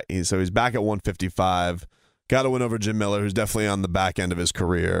was back. He's back at 155. Got a win over Jim Miller, who's definitely on the back end of his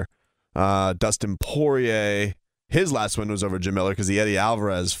career. Dustin Poirier, his last win was over Jim Miller because the Eddie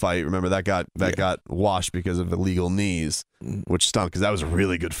Alvarez fight. Remember that got washed because of illegal knees, which stunk because that was a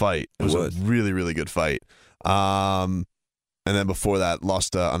really good fight. It was a really, really good fight. And then before that,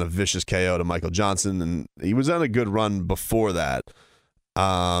 lost on a vicious KO to Michael Johnson, and he was on a good run before that.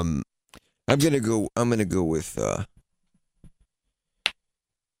 I'm gonna go with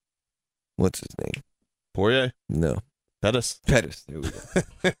what's his name? Poirier? No. Pettis. There we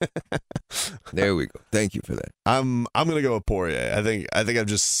go. There we go. Thank you for that. I'm gonna go with Poirier. I think I've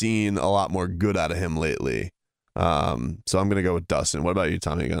just seen a lot more good out of him lately. So I'm gonna go with Dustin. What about you,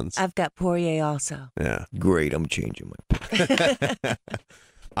 Tommy Guns? I've got Poirier also. Yeah. Great. I'm changing my pick.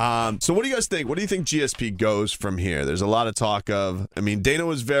 So what do you guys think? What do you think GSP goes from here? There's a lot of talk of. I mean, Dana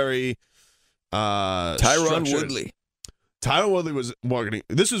was very Tyron Woodley. Tyron Woodley was marketing.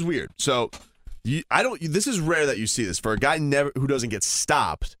 This is weird. So. This is rare that you see this for a guy who doesn't get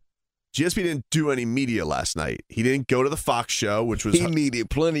stopped. GSP didn't do any media last night. He didn't go to the Fox show, which was he needed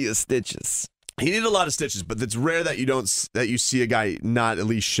plenty of stitches. He needed a lot of stitches, but it's rare that you see a guy not at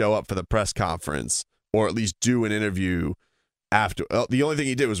least show up for the press conference or at least do an interview after. The only thing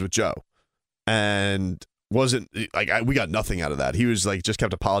he did was with Joe, and wasn't like we got nothing out of that. He was like just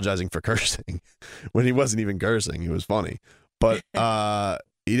kept apologizing for cursing when he wasn't even cursing. It was funny, but.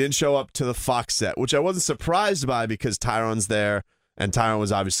 He didn't show up to the Fox set, which I wasn't surprised by because Tyron's there, and Tyron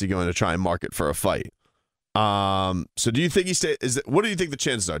was obviously going to try and market for a fight. So do you think he stays? What do you think the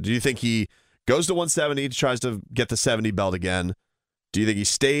chances are? Do you think he goes to 170, tries to get the 70 belt again? Do you think he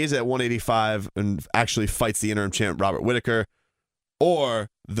stays at 185 and actually fights the interim champ Robert Whittaker? Or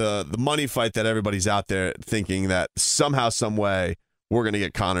the money fight that everybody's out there thinking that somehow, some way, we're going to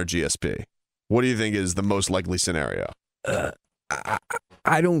get Conor GSP? What do you think is the most likely scenario?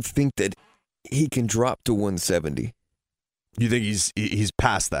 I don't think that he can drop to 170. You think he's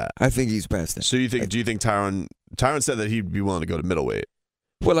past that? I think he's past that. So do you think Tyron said that he'd be willing to go to middleweight?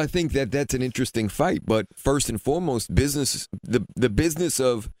 Well, I think that's an interesting fight, but first and foremost, the business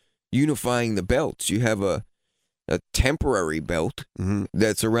of unifying the belts. You have a temporary belt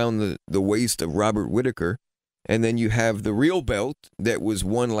that's around the waist of Robert Whittaker, and then you have the real belt that was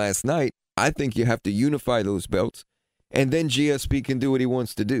won last night. I think you have to unify those belts. And then GSP can do what he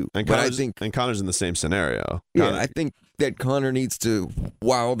wants to do. And Conor's in the same scenario. Yeah, I think that Conor needs to.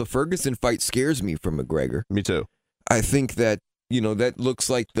 While the Ferguson fight scares me from McGregor. Me too. I think that that looks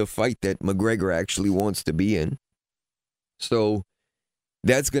like the fight that McGregor actually wants to be in. So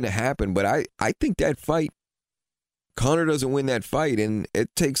that's going to happen. But I think that fight, Conor doesn't win that fight, and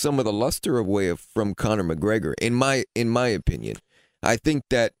it takes some of the luster away from Conor McGregor. In my opinion, I think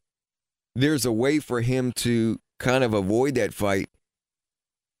that there's a way for him to kind of avoid that fight.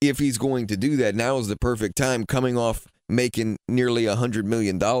 If he's going to do that, now is the perfect time, coming off making nearly $100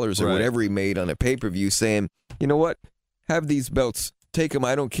 million or whatever he made on a pay-per-view, saying, you know what, have these belts, take them,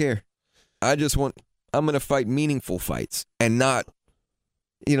 I don't care. I'm going to fight meaningful fights and not,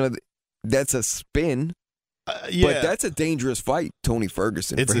 that's a spin. Yeah. But that's a dangerous fight, Tony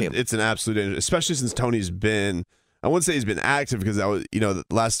Ferguson, for him. It's an absolute danger, especially since Tony's been, I wouldn't say he's been active because that was, the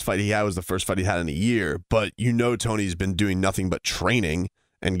last fight he had was the first fight he had in a year. But Tony's been doing nothing but training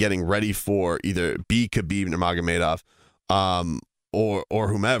and getting ready for either Khabib Nurmagomedov, or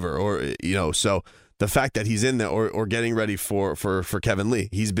whomever, or so the fact that he's in there or getting ready for Kevin Lee,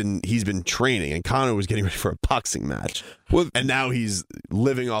 he's been training, and Conor was getting ready for a boxing match. Well, and now he's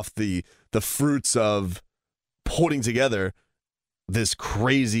living off the fruits of putting together this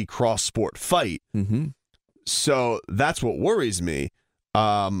crazy cross sport fight. Mm-hmm. So that's what worries me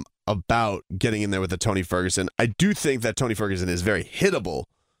about getting in there with the Tony Ferguson. I do think that Tony Ferguson is very hittable,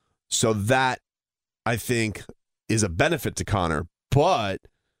 so that I think is a benefit to Conor. But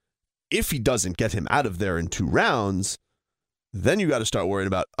if he doesn't get him out of there in 2 rounds, then you got to start worrying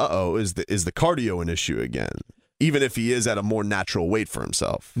about, is the cardio an issue again? Even if he is at a more natural weight for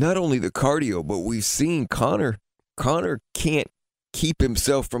himself. Not only the cardio, but we've seen Conor can't keep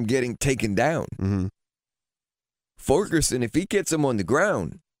himself from getting taken down. Mm-hmm. Ferguson, if he gets him on the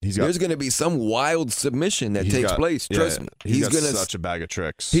ground, there's going to be some wild submission that takes place. Trust me. He's got such a bag of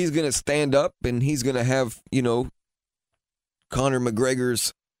tricks. He's going to stand up, and he's going to have, Conor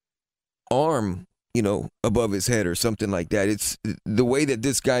McGregor's arm, above his head or something like that. It's the way that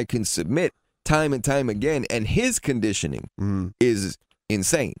this guy can submit time and time again, and his conditioning is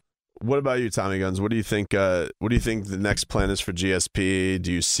insane. What about you, Tommy Guns? What do you think? What do you think the next plan is for GSP?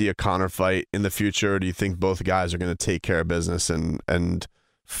 Do you see a Conor fight in the future, or do you think both guys are going to take care of business and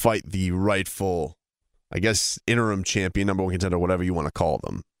fight the rightful, I guess, interim champion, number one contender, whatever you want to call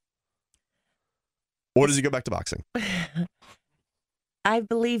them? Or does he go back to boxing? I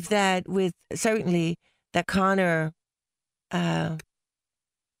believe that certainly that Conor, it'll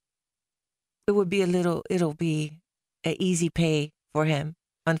be an easy pay for him.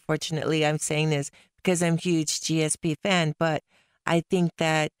 Unfortunately, I'm saying this because I'm a huge GSP fan, but I think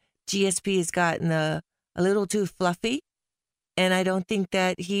that GSP has gotten a little too fluffy, and I don't think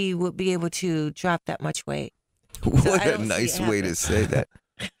that he would be able to drop that much weight. What a nice way to say that.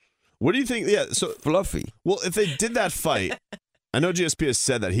 What do you think? Yeah, so fluffy. Well, if they did that fight, I know GSP has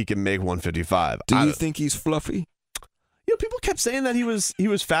said that he can make 155. Do you think he's fluffy? People kept saying that he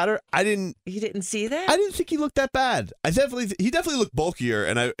was fatter. You didn't see that? I didn't think he looked that bad. He definitely looked bulkier,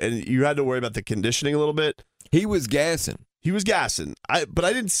 and you had to worry about the conditioning a little bit. He was gassing. But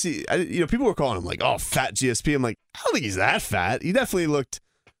I didn't see. People were calling him like, "Oh, fat GSP." I'm like, I don't think he's that fat. He definitely looked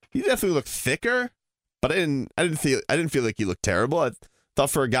thicker, but I didn't feel like he looked terrible. I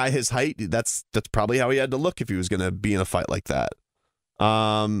thought for a guy his height, that's probably how he had to look if he was going to be in a fight like that.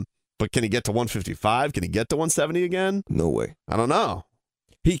 But can he get to 155? Can he get to 170 again? No way. I don't know.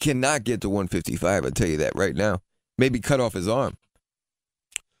 He cannot get to 155, I'll tell you that right now. Maybe cut off his arm.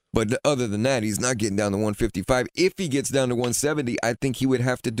 But other than that, he's not getting down to 155. If he gets down to 170, I think he would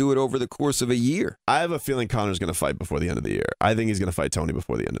have to do it over the course of a year. I have a feeling Conor's going to fight before the end of the year. I think he's going to fight Tony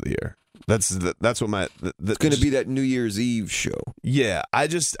before the end of the year. That's what my... It's going to be that New Year's Eve show. Yeah, I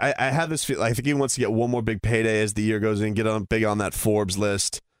have this feel. I think he wants to get one more big payday as the year goes in, get big on that Forbes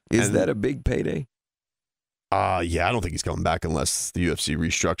list. Is that a big payday? Yeah, I don't think he's coming back unless the UFC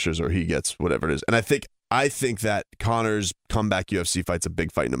restructures or he gets whatever it is. And I think that Conor's comeback UFC fight's a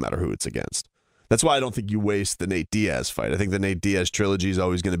big fight no matter who it's against. That's why I don't think you waste the Nate Diaz fight. I think the Nate Diaz trilogy is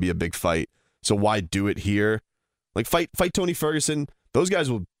always going to be a big fight. So why do it here? Like fight Tony Ferguson. Those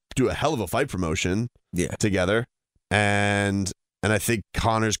guys will do a hell of a fight promotion together. And I think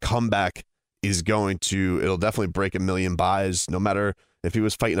Conor's comeback is it'll definitely break 1 million buys no matter if he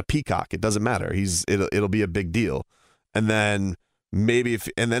was fighting a peacock. It doesn't matter. It'll be a big deal. And then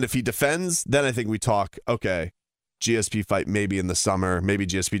if he defends, then I think we talk, okay, GSP fight maybe in the summer. Maybe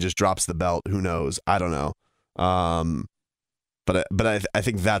GSP just drops the belt. Who knows? I don't know. But I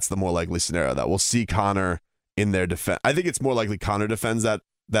think that's the more likely scenario, that we'll see Conor in their defense. I think it's more likely Conor defends that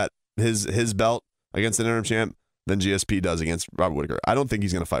his belt against an interim champ than GSP does against Robert Whittaker. I don't think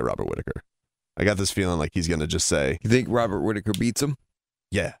he's going to fight Robert Whittaker. I got this feeling like he's going to just say... You think Robert Whittaker beats him?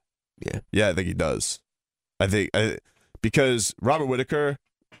 Yeah. Yeah, I think he does. Because Robert Whittaker,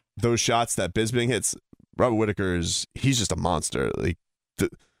 those shots that Bisping hits, Robert Whittaker he's just a monster. Like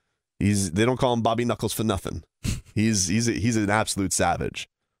they don't call him Bobby Knuckles for nothing. He's an absolute savage,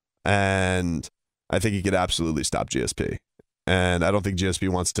 and I think he could absolutely stop GSP. And I don't think GSP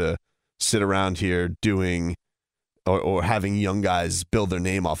wants to sit around here doing or having young guys build their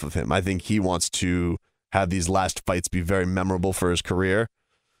name off of him. I think he wants to have these last fights be very memorable for his career.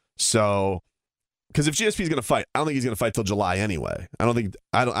 So, because if GSP is going to fight, I don't think he's going to fight till July anyway. I don't think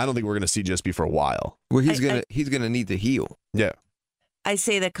we're going to see GSP for a while. Well, he's gonna need to heal. Yeah. I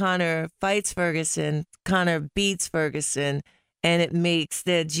say that Conor fights Ferguson, Conor beats Ferguson, and it makes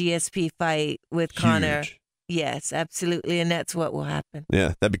the GSP fight with Conor. Yes, absolutely, and that's what will happen.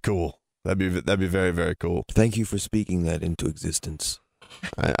 Yeah, that'd be cool. That'd be very, very cool. Thank you for speaking that into existence.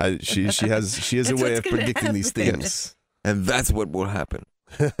 She has a way of predicting these things, and that's what will happen.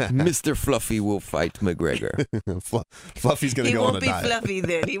 Mr. Fluffy will fight McGregor. Fluffy's gonna go on a diet. He won't be fluffy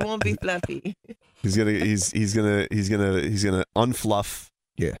then. He won't be fluffy. He's gonna unfluff.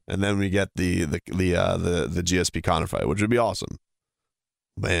 Yeah, and then we get the GSP Conor fight, which would be awesome.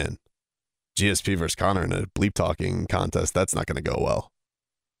 Man, GSP versus Conor in a bleep talking contest. That's not gonna go well.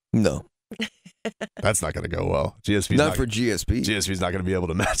 No. That's not going to go well. Not for GSP. GSP's not going to be able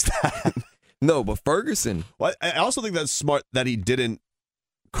to match that. No, but Ferguson. Well, I also think that's smart that he didn't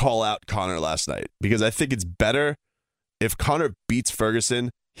call out Conor last night, because I think it's better if Conor beats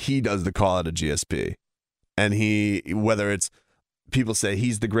Ferguson, he does the call out of GSP. And whether it's people say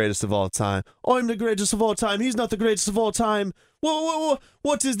he's the greatest of all time. Oh, I'm the greatest of all time. He's not the greatest of all time. Whoa.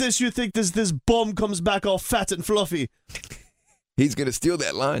 What is this? You think this bum comes back all fat and fluffy? He's going to steal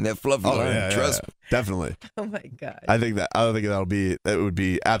that line, that fluffy line. Trust me. Definitely. Oh my God. I think that would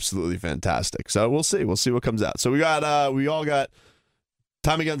be absolutely fantastic. So we'll see. We'll see what comes out. So we all got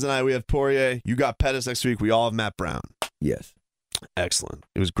Tommy Guns and I. We have Poirier. You got Pettis next week. We all have Matt Brown. Yes. Excellent.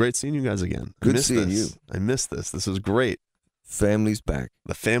 It was great seeing you guys again. Good seeing you. I missed this. This was great. Family's back.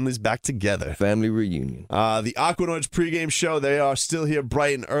 The family's back together. Family reunion. The Aquanoids pregame show, they are still here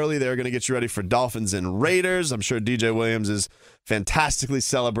bright and early. They're going to get you ready for Dolphins and Raiders. I'm sure DJ Williams is fantastically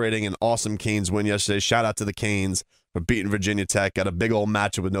celebrating an awesome Canes win yesterday. Shout out to the Canes for beating Virginia Tech. Got a big old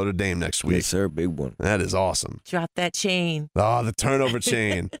matchup with Notre Dame next week. Yes, sir. Big one. That is awesome. Drop that chain. Oh, the turnover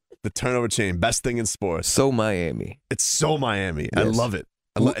chain. The turnover chain. Best thing in sports. So Miami. It's so Miami. Yes. I love it.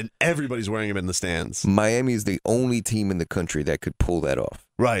 And everybody's wearing them in the stands. Miami is the only team in the country that could pull that off.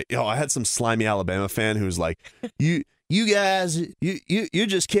 Right. I had some slimy Alabama fan who was like, you guys, you're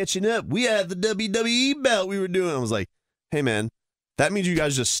just catching up. We had the WWE belt we were doing. I was like, hey, man, that means you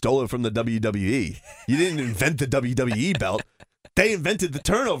guys just stole it from the WWE. You didn't invent the WWE belt. They invented the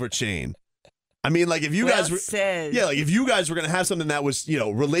turnover chain. I mean, like, if you guys were, like, if you guys were going to have something that was,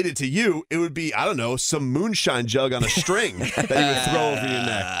 related to you, it would be, I don't know, some moonshine jug on a string that you would throw over your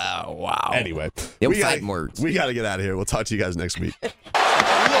neck. Wow. Anyway, we got words. We got to get out of here. We'll talk to you guys next week. Wilder's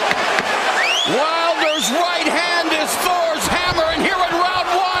right hand is Thor's hammer, and here in round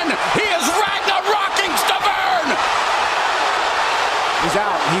one, he is Ragnarocking Stavern. He's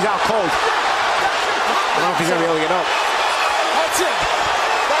out. He's out cold. I don't know if he's going to be able to get up. That's it.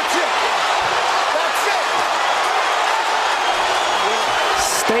 That's it.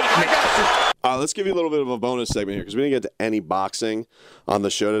 Statement. Let's give you a little bit of a bonus segment here because we didn't get to any boxing on the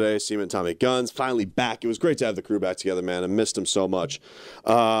show today. Seaman Tommy Guns finally back. It was great to have the crew back together, man. I missed them so much.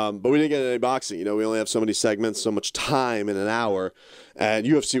 But we didn't get any boxing. We only have so many segments, so much time in an hour. And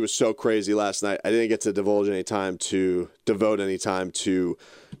UFC was so crazy last night. I didn't get to devote any time to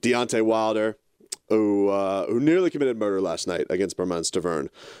Deontay Wilder, who nearly committed murder last night against Bermane Stiverne.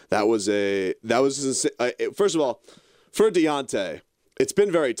 That was first of all, for Deontay, it's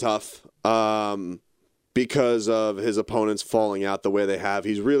been very tough because of his opponents falling out the way they have.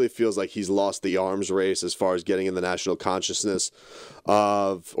 He really feels like he's lost the arms race as far as getting in the national consciousness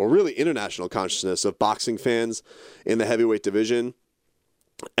or really international consciousness of boxing fans in the heavyweight division.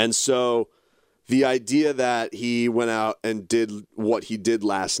 And so the idea that he went out and did what he did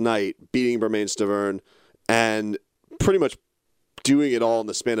last night, beating Bermane Stiverne and pretty much doing it all in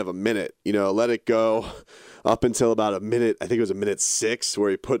the span of a minute, let it go up until about a minute, I think it was a minute 6, where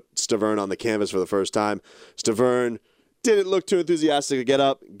he put Stiverne on the canvas for the first time. Stiverne didn't look too enthusiastic to get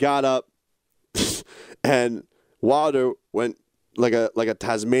up, got up, and Wilder went like a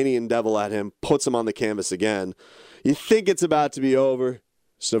Tasmanian devil at him, puts him on the canvas again. You think it's about to be over.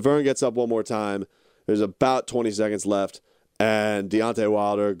 Stiverne gets up one more time. There's about 20 seconds left, and Deontay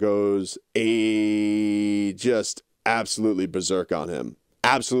Wilder goes just absolutely berserk on him.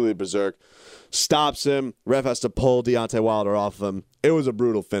 Absolutely berserk. Stops him. Ref has to pull Deontay Wilder off of him. It was a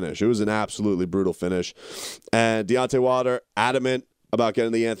brutal finish. It was an absolutely brutal finish. And Deontay Wilder, adamant about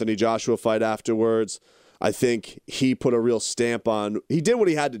getting the Anthony Joshua fight afterwards. I think he put a real stamp on. He did what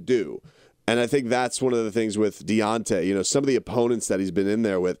he had to do. And I think that's one of the things with Deontay. Some of the opponents that he's been in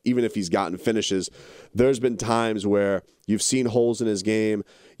there with, even if he's gotten finishes, there's been times where you've seen holes in his game.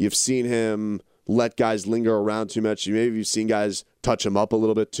 You've seen him let guys linger around too much. Maybe you've seen guys touch him up a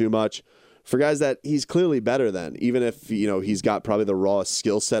little bit too much. For guys that he's clearly better than, even if he's got probably the rawest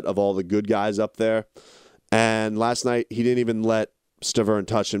skill set of all the good guys up there. And last night he didn't even let Stiverne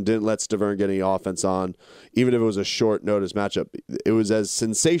touch him, didn't let Stiverne get any offense on, even if it was a short notice matchup. It was as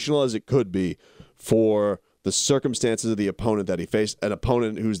sensational as it could be for the circumstances of the opponent that he faced, an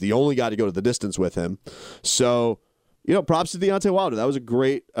opponent who's the only guy to go to the distance with him. So, props to Deontay Wilder. That was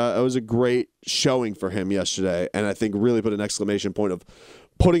a great showing for him yesterday, and I think really put an exclamation point of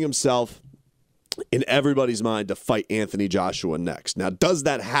putting himself in everybody's mind to fight Anthony Joshua next. Now, does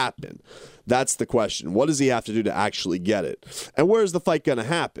that happen? That's the question. What does he have to do to actually get it? And where is the fight going to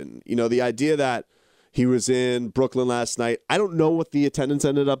happen? The idea that he was in Brooklyn last night, I don't know what the attendance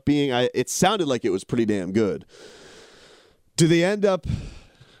ended up being. It sounded like it was pretty damn good. Do they end up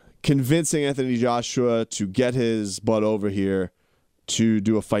convincing Anthony Joshua to get his butt over here to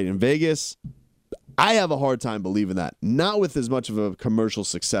do a fight in Vegas? I have a hard time believing that. Not with as much of a commercial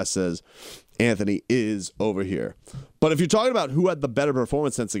success as Anthony is over here. But if you're talking about who had the better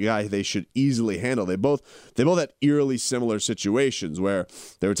performance since the guy they should easily handle, they both had eerily similar situations where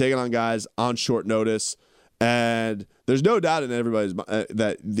they were taking on guys on short notice, and there's no doubt in everybody's mind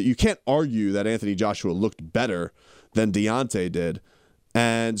that you can't argue that Anthony Joshua looked better than Deontay did.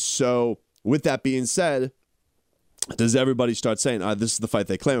 And so with that being said, does everybody start saying, this is the fight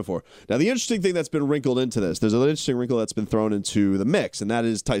they claim it for? Now, the interesting thing that's been wrinkled into this, there's an interesting wrinkle that's been thrown into the mix, and that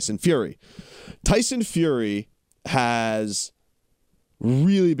is Tyson Fury. Tyson Fury has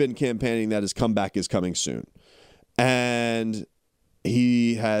really been campaigning that his comeback is coming soon. And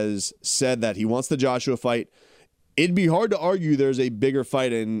he has said that he wants the Joshua fight. It'd be hard to argue there's a bigger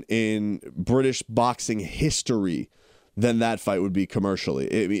fight in British boxing history than that fight would be commercially.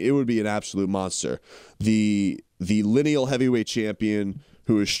 It would be an absolute monster. The lineal heavyweight champion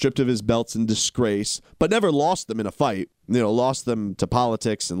who is stripped of his belts in disgrace, but never lost them in a fight. Lost them to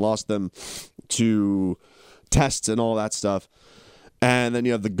politics and lost them to tests and all that stuff. And then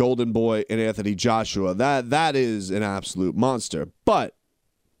you have the golden boy in Anthony Joshua. That is an absolute monster. But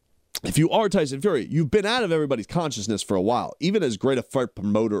if you are Tyson Fury, you've been out of everybody's consciousness for a while. Even as great a fight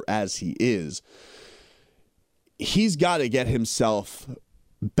promoter as he is, he's got to get himself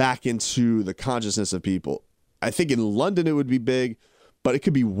back into the consciousness of people. I think in London it would be big, but it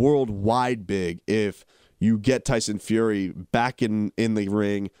could be worldwide big if you get Tyson Fury back in the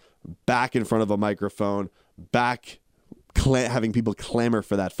ring, back in front of a microphone, back having people clamor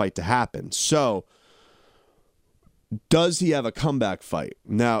for that fight to happen. So, does he have a comeback fight?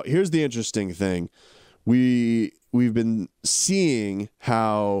 Now, here's the interesting thing. We've been seeing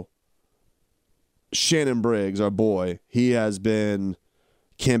how Shannon Briggs, our boy, he has been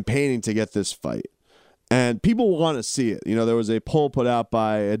campaigning to get this fight. And people want to see it. There was a poll put out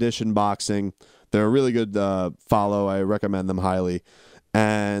by Edition Boxing. They're a really good follow. I recommend them highly.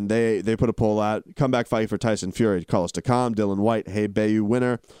 And they put a poll out, comeback fight for Tyson Fury, Carlos Takam, Dylan White, Hey Bayu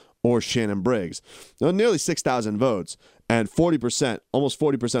winner, or Shannon Briggs. Now, nearly 6,000 votes, and almost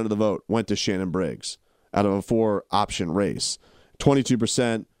 40% of the vote went to Shannon Briggs out of a 4-option race.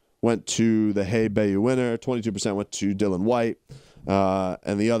 22% went to the Hey Bayu winner, 22% went to Dylan White,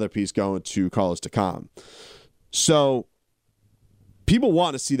 and the other piece going to Carlos Takam. So people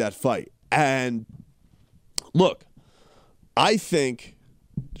want to see that fight. And look, I think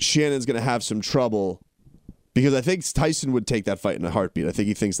Shannon's going to have some trouble because I think Tyson would take that fight in a heartbeat. I think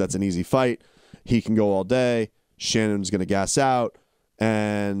he thinks that's an easy fight. He can go all day. Shannon's going to gas out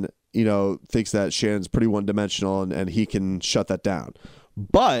and, thinks that Shannon's pretty one-dimensional and he can shut that down.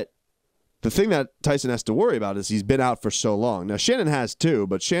 But the thing that Tyson has to worry about is he's been out for so long. Now, Shannon has too,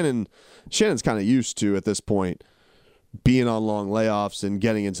 but Shannon's kind of used to, at this point, being on long layoffs and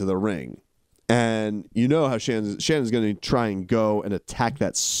getting into the ring. And you know how Shannon's going to try and go and attack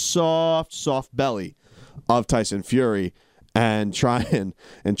that soft belly of Tyson Fury and try and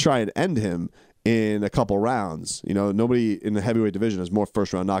end him in a couple rounds. Nobody in the heavyweight division has more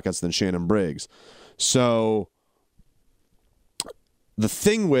first-round knockouts than Shannon Briggs. So the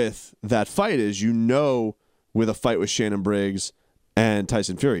thing with that fight is, with a fight with Shannon Briggs and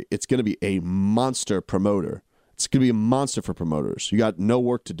Tyson Fury, it's going to be a monster promoter. It's going to be a monster for promoters. You got no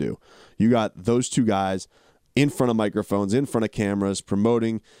work to do. You got those two guys in front of microphones, in front of cameras,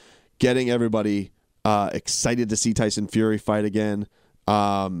 promoting, getting everybody excited to see Tyson Fury fight again,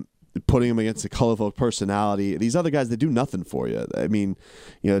 putting him against a colorful personality. These other guys, they do nothing for you. I mean,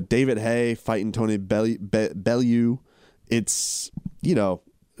 David Haye fighting Tony Bellew. It's,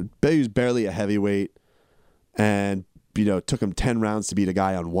 Bellew's barely a heavyweight and, took him 10 rounds to beat a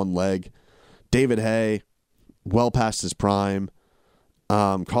guy on one leg. David Haye, well past his prime.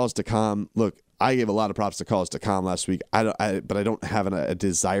 Carlos Takam, look, I gave a lot of props to Carlos Takam last week. But I don't have a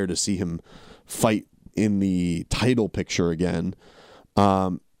desire to see him fight in the title picture again.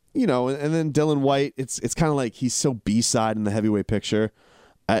 And then Dylan White, it's kind of like he's so B-side in the heavyweight picture.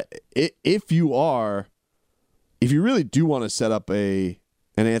 If you really do want to set up an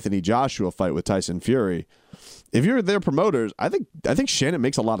Anthony Joshua fight with Tyson Fury, if you're their promoters, I think Shannon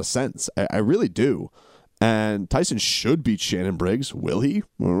makes a lot of sense. I really do. And Tyson should beat Shannon Briggs. Will he?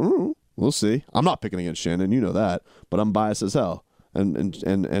 We'll see. I'm not picking against Shannon, you know that, but I'm biased as hell and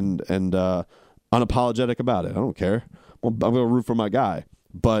unapologetic about it. I don't care. I'm going to root for my guy.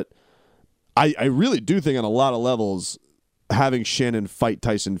 But I really do think on a lot of levels, having Shannon fight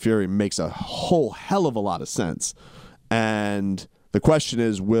Tyson Fury makes a whole hell of a lot of sense. And the question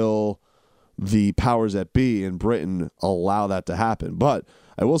is, will the powers that be in Britain allow that to happen? But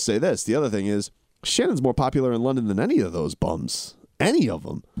I will say this. The other thing is, Shannon's more popular in London than any of those bums. Any of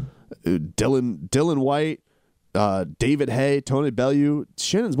them. Dylan White, David Haye, Tony Bellew.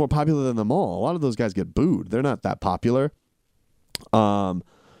 Shannon's more popular than them all. A lot of those guys get booed. They're not that popular.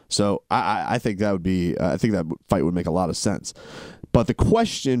 So I think that would be. I think that fight would make a lot of sense. But the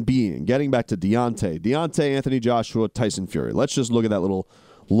question being, getting back to Deontay, Anthony Joshua, Tyson Fury. Let's just look at that little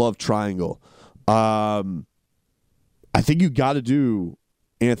love triangle. I think you got to do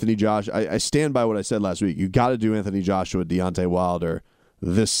Anthony Joshua. I stand by what I said last week. You got to do Anthony Joshua, Deontay Wilder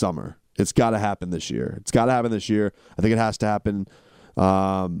this summer. It's got to happen this year. It's got to happen this year. I think it has to happen.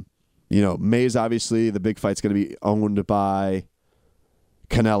 May's obviously the big fight's going to be owned by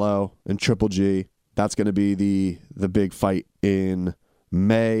Canelo and Triple G. That's going to be the big fight in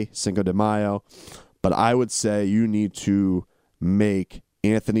May, Cinco de Mayo. But I would say you need to make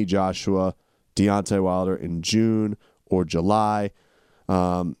Anthony Joshua, Deontay Wilder in June or July.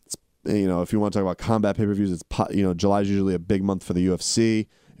 If you want to talk about combat pay-per-views, July is usually a big month for the UFC.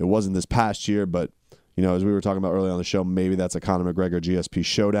 It wasn't this past year, but as we were talking about earlier on the show, maybe that's a Conor McGregor GSP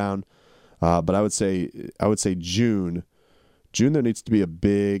showdown. But I would say June. June, there needs to be a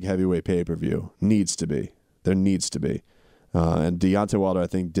big heavyweight pay-per-view. Needs to be. There needs to be. And Deontay Wilder, I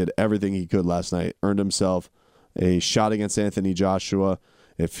think, did everything he could last night. Earned himself a shot against Anthony Joshua.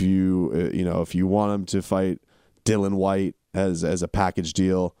 If you want him to fight Dylan White as a package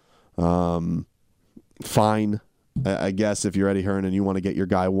deal, fine. I guess if you're Eddie Hearn and you want to get your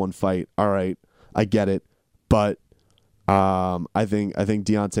guy one fight, all right, I get it. But I think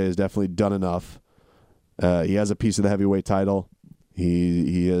Deontay has definitely done enough. He has a piece of the heavyweight title.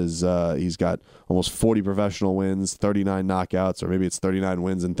 He's got almost 40 professional wins, 39 knockouts, or maybe it's 39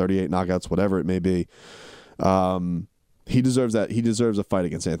 wins and 38 knockouts, whatever it may be. He deserves that. He deserves a fight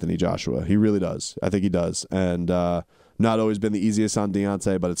against Anthony Joshua. He really does. I think he does. And not always been the easiest on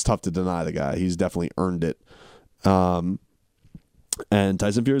Deontay, but it's tough to deny the guy. He's definitely earned it. And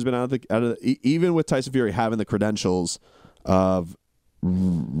Tyson Fury's been out of even with Tyson Fury having the credentials of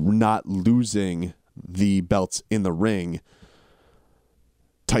not losing the belts in the ring,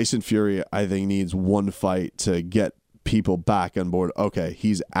 Tyson Fury, I think, needs one fight to get people back on board. Okay,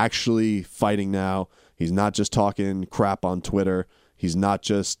 he's actually fighting now. He's not just talking crap on Twitter. He's not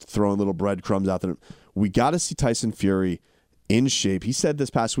just throwing little breadcrumbs out there. We got to see Tyson Fury in shape. He said this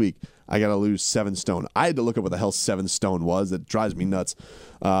past week, I got to lose 7 stone. I had to look up what the hell 7 stone was. That drives me nuts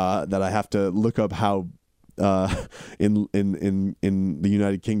that I have to look up how in the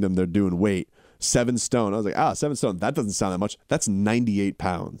United Kingdom they're doing weight. 7 stone. I was like, 7 stone. That doesn't sound that much. That's 98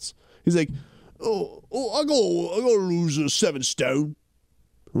 pounds. He's like, I go lose 7 stone.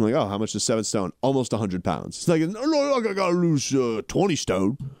 I'm like, how much is 7 stone? Almost 100 pounds. It's like, no, I gotta lose 20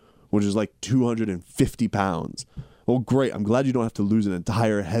 stone, which is like 250 pounds. Well, great. I'm glad you don't have to lose an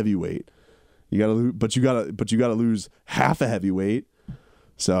entire heavyweight. You gotta lose half a heavyweight.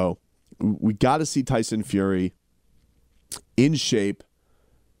 So we got to see Tyson Fury in shape,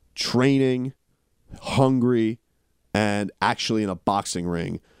 training, hungry, and actually in a boxing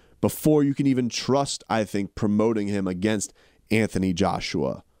ring before you can even trust, I think, promoting him against Anthony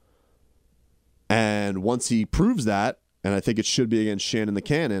Joshua. And once he proves that, and I think it should be against Shannon the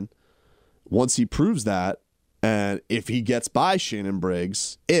Cannon, once he proves that, and if he gets by Shannon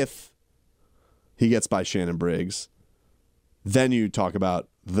Briggs, then you talk about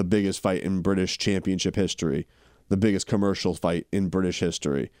the biggest fight in British championship history, the biggest commercial fight in British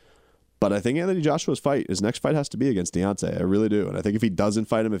history. But I think Anthony Joshua's fight, his next fight has to be against Deontay. I really do. And I think if he doesn't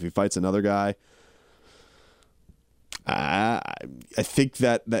fight him, if he fights another guy, I think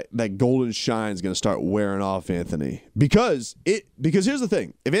that golden shine is going to start wearing off Anthony. Because here's the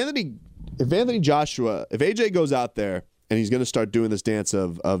thing. If AJ goes out there and he's going to start doing this dance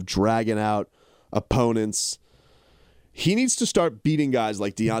of dragging out opponents, he needs to start beating guys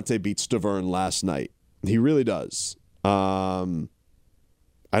like Deontay beat Stavern last night. He really does.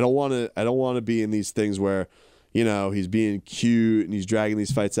 I don't want to be in these things where, he's being cute and he's dragging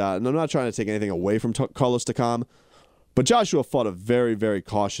these fights out. And I'm not trying to take anything away from Carlos Takam, but Joshua fought a very, very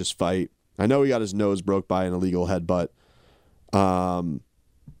cautious fight. I know he got his nose broke by an illegal headbutt,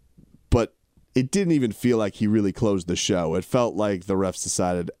 but it didn't even feel like he really closed the show. It felt like the refs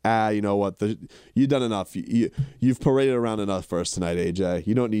decided, you know what, you've done enough. You've paraded around enough for us tonight, AJ.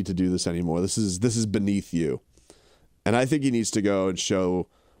 You don't need to do this anymore. This is beneath you. And I think he needs to go and show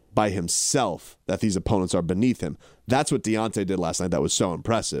by himself that these opponents are beneath him. That's what Deontay did last night that was so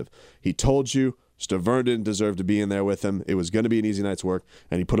impressive. He told you Stavern didn't deserve to be in there with him. It was going to be an easy night's work,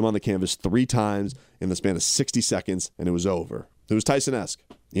 and he put him on the canvas 3 times in the span of 60 seconds, and it was over. It was Tyson-esque,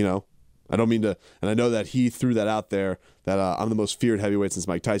 I don't mean to, and I know that he threw that out there, that I'm the most feared heavyweight since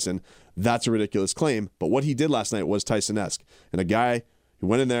Mike Tyson. That's a ridiculous claim, but what he did last night was Tyson-esque. And a guy who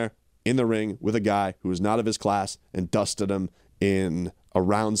went in there, in the ring, with a guy who was not of his class and dusted him in a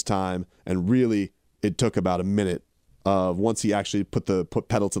round's time, and really it took about a minute. Once he actually put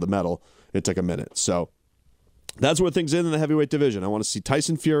pedal to the metal, it took a minute. So that's where things in the heavyweight division. I want to see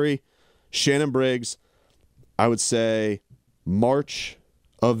Tyson Fury, Shannon Briggs. I would say March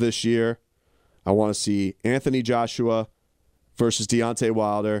of this year. I want to see Anthony Joshua versus Deontay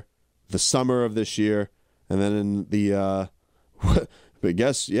Wilder, the summer of this year, and then in the but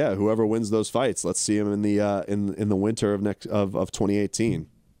guess whoever wins those fights, let's see him in the winter of 2018.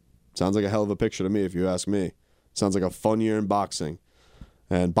 Sounds like a hell of a picture to me, if you ask me. Sounds like a fun year in boxing.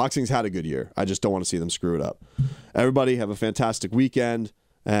 And boxing's had a good year. I just don't want to see them screw it up. Everybody have a fantastic weekend,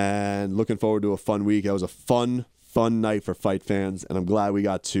 and looking forward to a fun week. It was a fun night for fight fans, and I'm glad we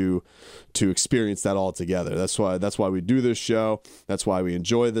got to experience that all together. That's why we do this show. That's why we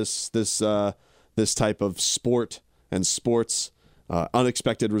enjoy this type of sport and sports.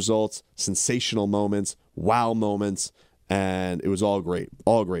 Unexpected results, sensational moments, wow moments, and it was all great.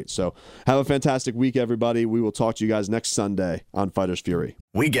 So have a fantastic week, everybody. We will talk to you guys next Sunday on Fighters Fury.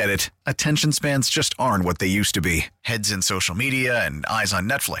 We get it. Attention spans just aren't what they used to be. Heads in social media and eyes on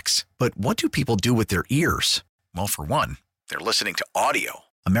Netflix. But what do people do with their ears? Well, for one, they're listening to audio.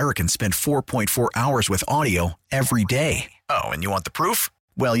 Americans spend 4.4 hours with audio every day. Oh, and you want the proof?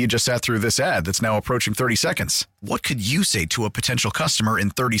 Well, you just sat through this ad that's now approaching 30 seconds. What could you say to a potential customer in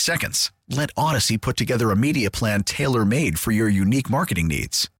 30 seconds? Let Odyssey put together a media plan tailor-made for your unique marketing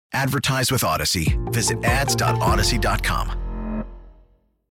needs. Advertise with Odyssey. Visit ads.odyssey.com.